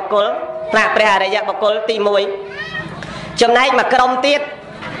បណៈបុគ្គលថ្នាក់ព្រះអរិយបុគ្គលទី1 ចំណែកមកក្រុមទៀត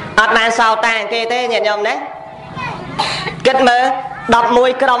អត់បានសោតាគេទេញាតិញោមណាគិតមើល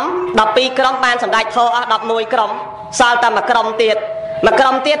11ក្រុម12ក្រុមបានសម្ដេចធម៌អស់11ក្រុមសល់តែមួយក្រុមទៀ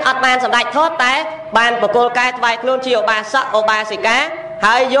តអត់បានសម្ដេចធម៌តែបានបកគលកែថ្វាយខ្លួនជាឧបាសកឧបាសិកា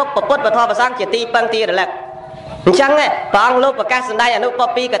ហើយយកពុទ្ធពធប្រសង្ឃជាទីពឹងទីរលឹកអញ្ចឹងព្រះអង្គលោកប្រកាសសម្ដែងអនុព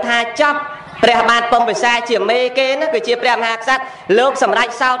ពីកថាចប់ព្រះបាទពំពិសាជាមេគេណាគឺជាព្រះមហាក្សត្រលោកសម្ដេច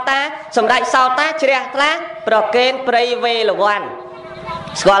សោតាជ្រះថ្លាប្រកេនព្រៃវេលវ័ន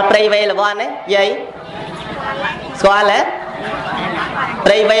ស្គាល់ព្រៃវេលវ័នទេយាយស្គាល់ទេ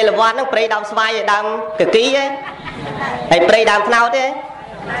ព្រៃវេលវ័នហ្នឹងព្រៃដើមស្វាយឯដើមកគីឯងហើយព្រៃដើមត្នោតទេ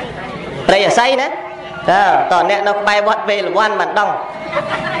ព្រៃអស័យណាតើអ្នកនៅក្បែរវត្តវេលវ័នមិនដឹង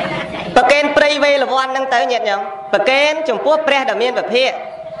ប្រកេនព្រៃវេលវ័នហ្នឹងទៅញាតិញោមប្រកេនចំពោះព្រះដ៏មានពភាក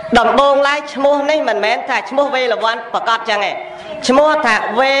ដំបូងឡើយឈ្មោះនេះមិនមែនថាឈ្មោះវេលវ័នប្រកាសចឹងទេឈ្មោះថា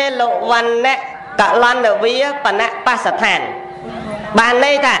វេលវណ្ណៈកលន្ទវាបណៈបស្សដ្ឋានបាន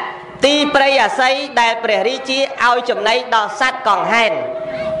ន័យថាទីព្រៃអាស័យដែលព្រះរាជាឲ្យចំណីដល់សត្វកង្ហែន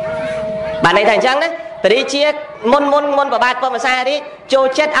បានន័យថាអញ្ចឹងណាព្រះរាជាមុនប្របាទពំពិសារាជចូល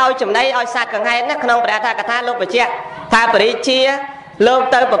ចិត្តឲ្យចំណីឲ្យសត្វកង្ហែនណាក្នុងព្រះអធិកថាលោកបញ្ជាក់ថាព្រះរាជាលោក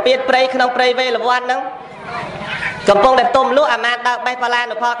ទៅប្រពៀតព្រៃក្នុងព្រៃវេលវ័នហ្នឹងកំពុងតែទុំលក់អាមាដើបេះបលា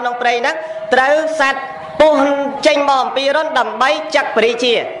នុផលក្នុងព្រៃហ្នឹងត្រូវសត្វពុះចេញមកអំពីរុនដើម្បីចឹកព្រះរា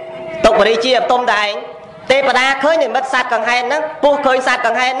ជាទុកព្រះរាជាទុំតែឯងទេវតាឃើញនិមិត្តសត្វកង្ហែនហ្នឹងពុះឃើញសត្វក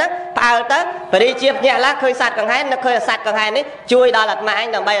ង្ហែនហ្នឹងផ្អើលទៅព្រះរាជាភ្ញាក់ឡើងឃើញសត្វកង្ហែននឹកឃើញសត្វកង្ហែននេះជួយដល់អាត្មាឯង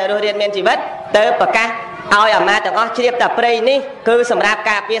ដើម្បីឲ្យរស់រានមានជីវិតទៅប្រកាសឲ្យអាមាទាំងអស់ជ្រាបតែព្រៃនេះគឺសម្រាប់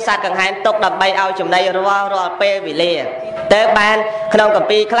ការពារសត្វកង្ហែនទុកដើម្បីឲ្យចំណីរាល់ពេលវេលាទៅបានក្នុងគម្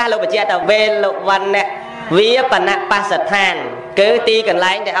ពីរខ្លះលោកបញ្ជាក់ថាវេលវណ្ណៈវាបណៈបស្សដ្ឋានគឺទីកន្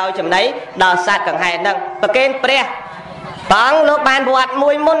លែងដែលឲ្យចំណីដល់សត្វកង្ហែនហ្នឹងប្រកេនព្រះបងលោកបានវត្តមួ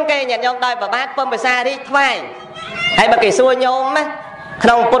យមុនគេញាតិញោមដោយប្របាទពំពិសារាជថ្វាយហើយបើគេសួរញោមណាក្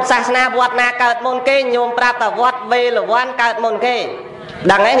នុងពុទ្ធសាសនាវត្តណាកើតមុនគេញោមប្រាប់ថាវត្តវេលវ័នកើតមុនគេ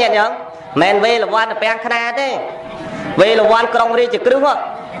ដឹងទេញាតិញោមមិនវេលវ័នទៅពាំងខ្នាទេវេលវ័នក្រុងរាជក្រឹស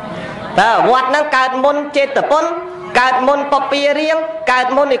តើវត្តហ្នឹងកើតមុនចេតពុនកើតមុនពពារៀងកើត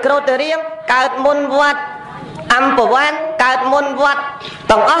មុននិក្រូតរៀងកើតមុនវត្តអំពវ័នកើតមុនវត្ត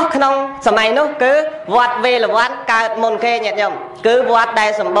ទាំងអស់ក្នុងសម័យនោះគឺវត្តវេលវ័នកើតមុនគេញាតិញោមគឺវត្តដែ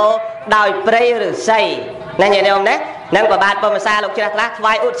លសម្បូរដោយព្រៃឫស្សីណាញាតិញោមណានឹងប្របាទពំពិសាលោកជ្រះថ្លាថ្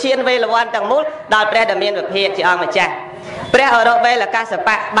វាយឧទ្យានវេលវ័នទាំងមូលដល់ព្រះដ៏មានវិភាកជាអង្គម្ចាស់ព្រះអរវេលកាស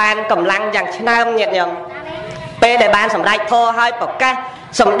បៈបានកម្លាំងយ៉ាងឆ្នើមញាតិញោមពេលដែលបានសម្រេចធម៌ឲ្យប្រកាស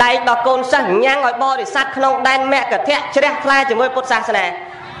សម្ដែងដល់កូនសិស្សញ៉ាំងឲ្យបរិស័ទក្នុងដែនមគ្គធៈជ្រះថ្លាជាមួយពុទ្ធសាសនា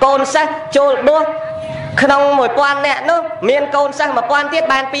កូនសិស្សចូលបួសក្នុង1000នាក់នោះមានកូនសិស្ស1000ទៀត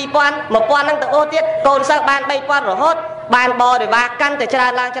បាន2000 1000ហ្នឹងទៅអូទៀតកូនសិស្សបាន3000រហូតបានបរិវារកាន់តែច្រើ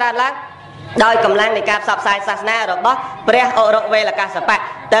នឡើងដោយកម្លាំងនៃការផ្សព្វផ្សាយសាសនារបស់ព្រះអរវេលកាសបៈ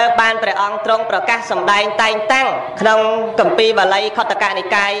តើបានព្រះអង្គទ្រង់ប្រកាសសម្ដែងតែងតាំងក្នុងគម្ពីរបាលីខត្តកនិ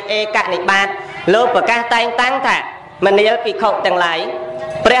កាយឯកនិបាតលោកប្រកាសតែងតាំងថាមនាលភិក្ខុទាំងឡាយ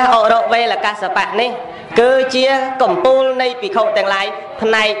ព្រះអរវេលកាសបៈនេះគឺជាកំពូលនៃភិក្ខុទាំងឡាយផ្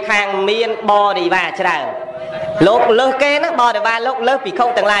នែកខាងមានបរិវារច្រើនលោកលើសគេណាបរិវារលោកលើសភិក្ខុ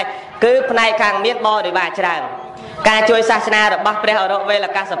ទាំងឡាយគឺផ្នែកខាងមានបរិវារច្រើនការជួយសាសនារបស់ព្រះអរវេល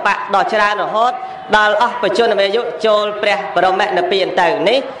កាសបៈដ៏ច្រើនរហូតដល់អស់បច្ចុប្បន្នអាយុចូលព្រះបរមនិព្វានទៅ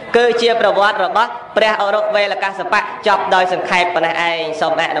នេះគឺជាប្រវត្តិរបស់ព្រះអរវេលកាសបៈចប់ដោយសង្ខេបប៉ុណ្ណេះឯងសូ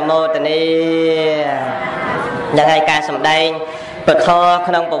មអនុមោទនានឹងហើយការសម្ដែងពធ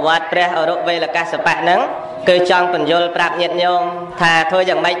ក្នុងប្រវត្តិព្រះអរវេលកាសបៈហ្នឹងគឺចង់បញ្យល់ប្រាប់ញាតិញោមថាធ្វើ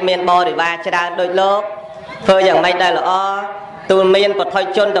យ៉ាងម៉េចមានបរិវារច្រើនដូចលោកធ្វើយ៉ាងម៉េចដែលល្អទូលមានពុទ្ធ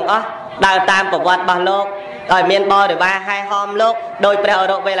ជនទាំងអស់ដើរតាមប្រវត្តិរបស់លោកឲ្យមានបរិវារហែហោមលោកដោយព្រះអ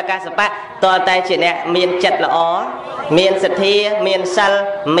រវេលកាសបៈតើតែជាអ្នកមានចិត្តល្អមានសទ្ធាមានសិល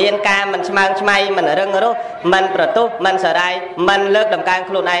មានការមិនឆ្មើងឆ្មៃមិនរឹងរូសមិនប្រទុះមិនសរាយមិនលើកដំកើង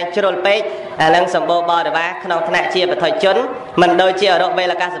ខ្លួនឯងជ្រុលពេកអានឹងសម្បូរបរិវារក្នុងថ្នាក់ជាពុទ្ធជនមិនដូចជាអរវេ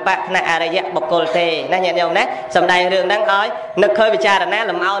លកាសបៈថ្នាក់អរិយបុគ្គលទេណាញាតិញោមណាសម្ដែងរឿងហ្នឹងឲ្យនឹកឃើញពិចារណា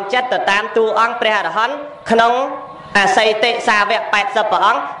លំអោនចិត្តទៅតាមតួអង្គព្រះអរហន្តក្នុងអាស័យតិសាវៈ80ព្រះអ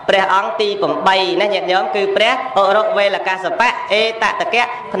ង្គព្រះអង្គទី8ណាញាតិញោមគឺព្រះអរវេលកាសបៈអេតតកៈ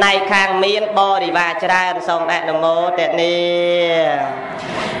ផ្នែកខាងមានបរិវារច្រើនសូមអនុមោទនា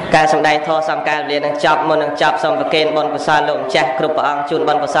ការសម្ដែងធម៌សំការវេលានឹងចប់មុននឹងចប់សូមប្រគេនបុណ្យកុសលលោកម្ចាស់គ្រប់ព្រះអង្គជូន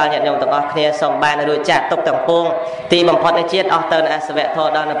បុណ្យកុសលញាតិញោមទាំងអស់គ្នាសូមបានរួចចាកទុកទាំងពួងទីបំផុតនៃជាតិអស់ទៅនៅអសវៈធម៌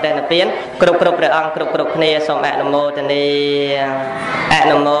ដល់នៅព្រះនិព្វានគ្រប់ព្រះអង្គគ្រប់គ្នាសូមអនុមោទនាអ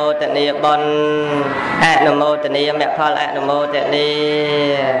នុមោទនាបុណ្យអនុមោទនាមគ្គផលអនុមោទនា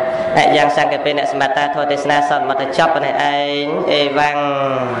យ៉ាងសង្កេតពេលអ្នកសមត្ថធម៌ទេសនាសន្មតចប់ប៉ុណ្ណេះឯងអេវ៉ាំង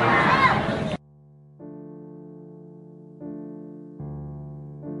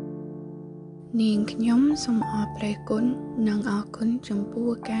នាងខ្ញុំសូមអរព្រគុណនិងអរគុណចំពោះ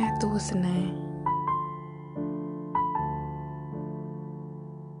ការទស្សនា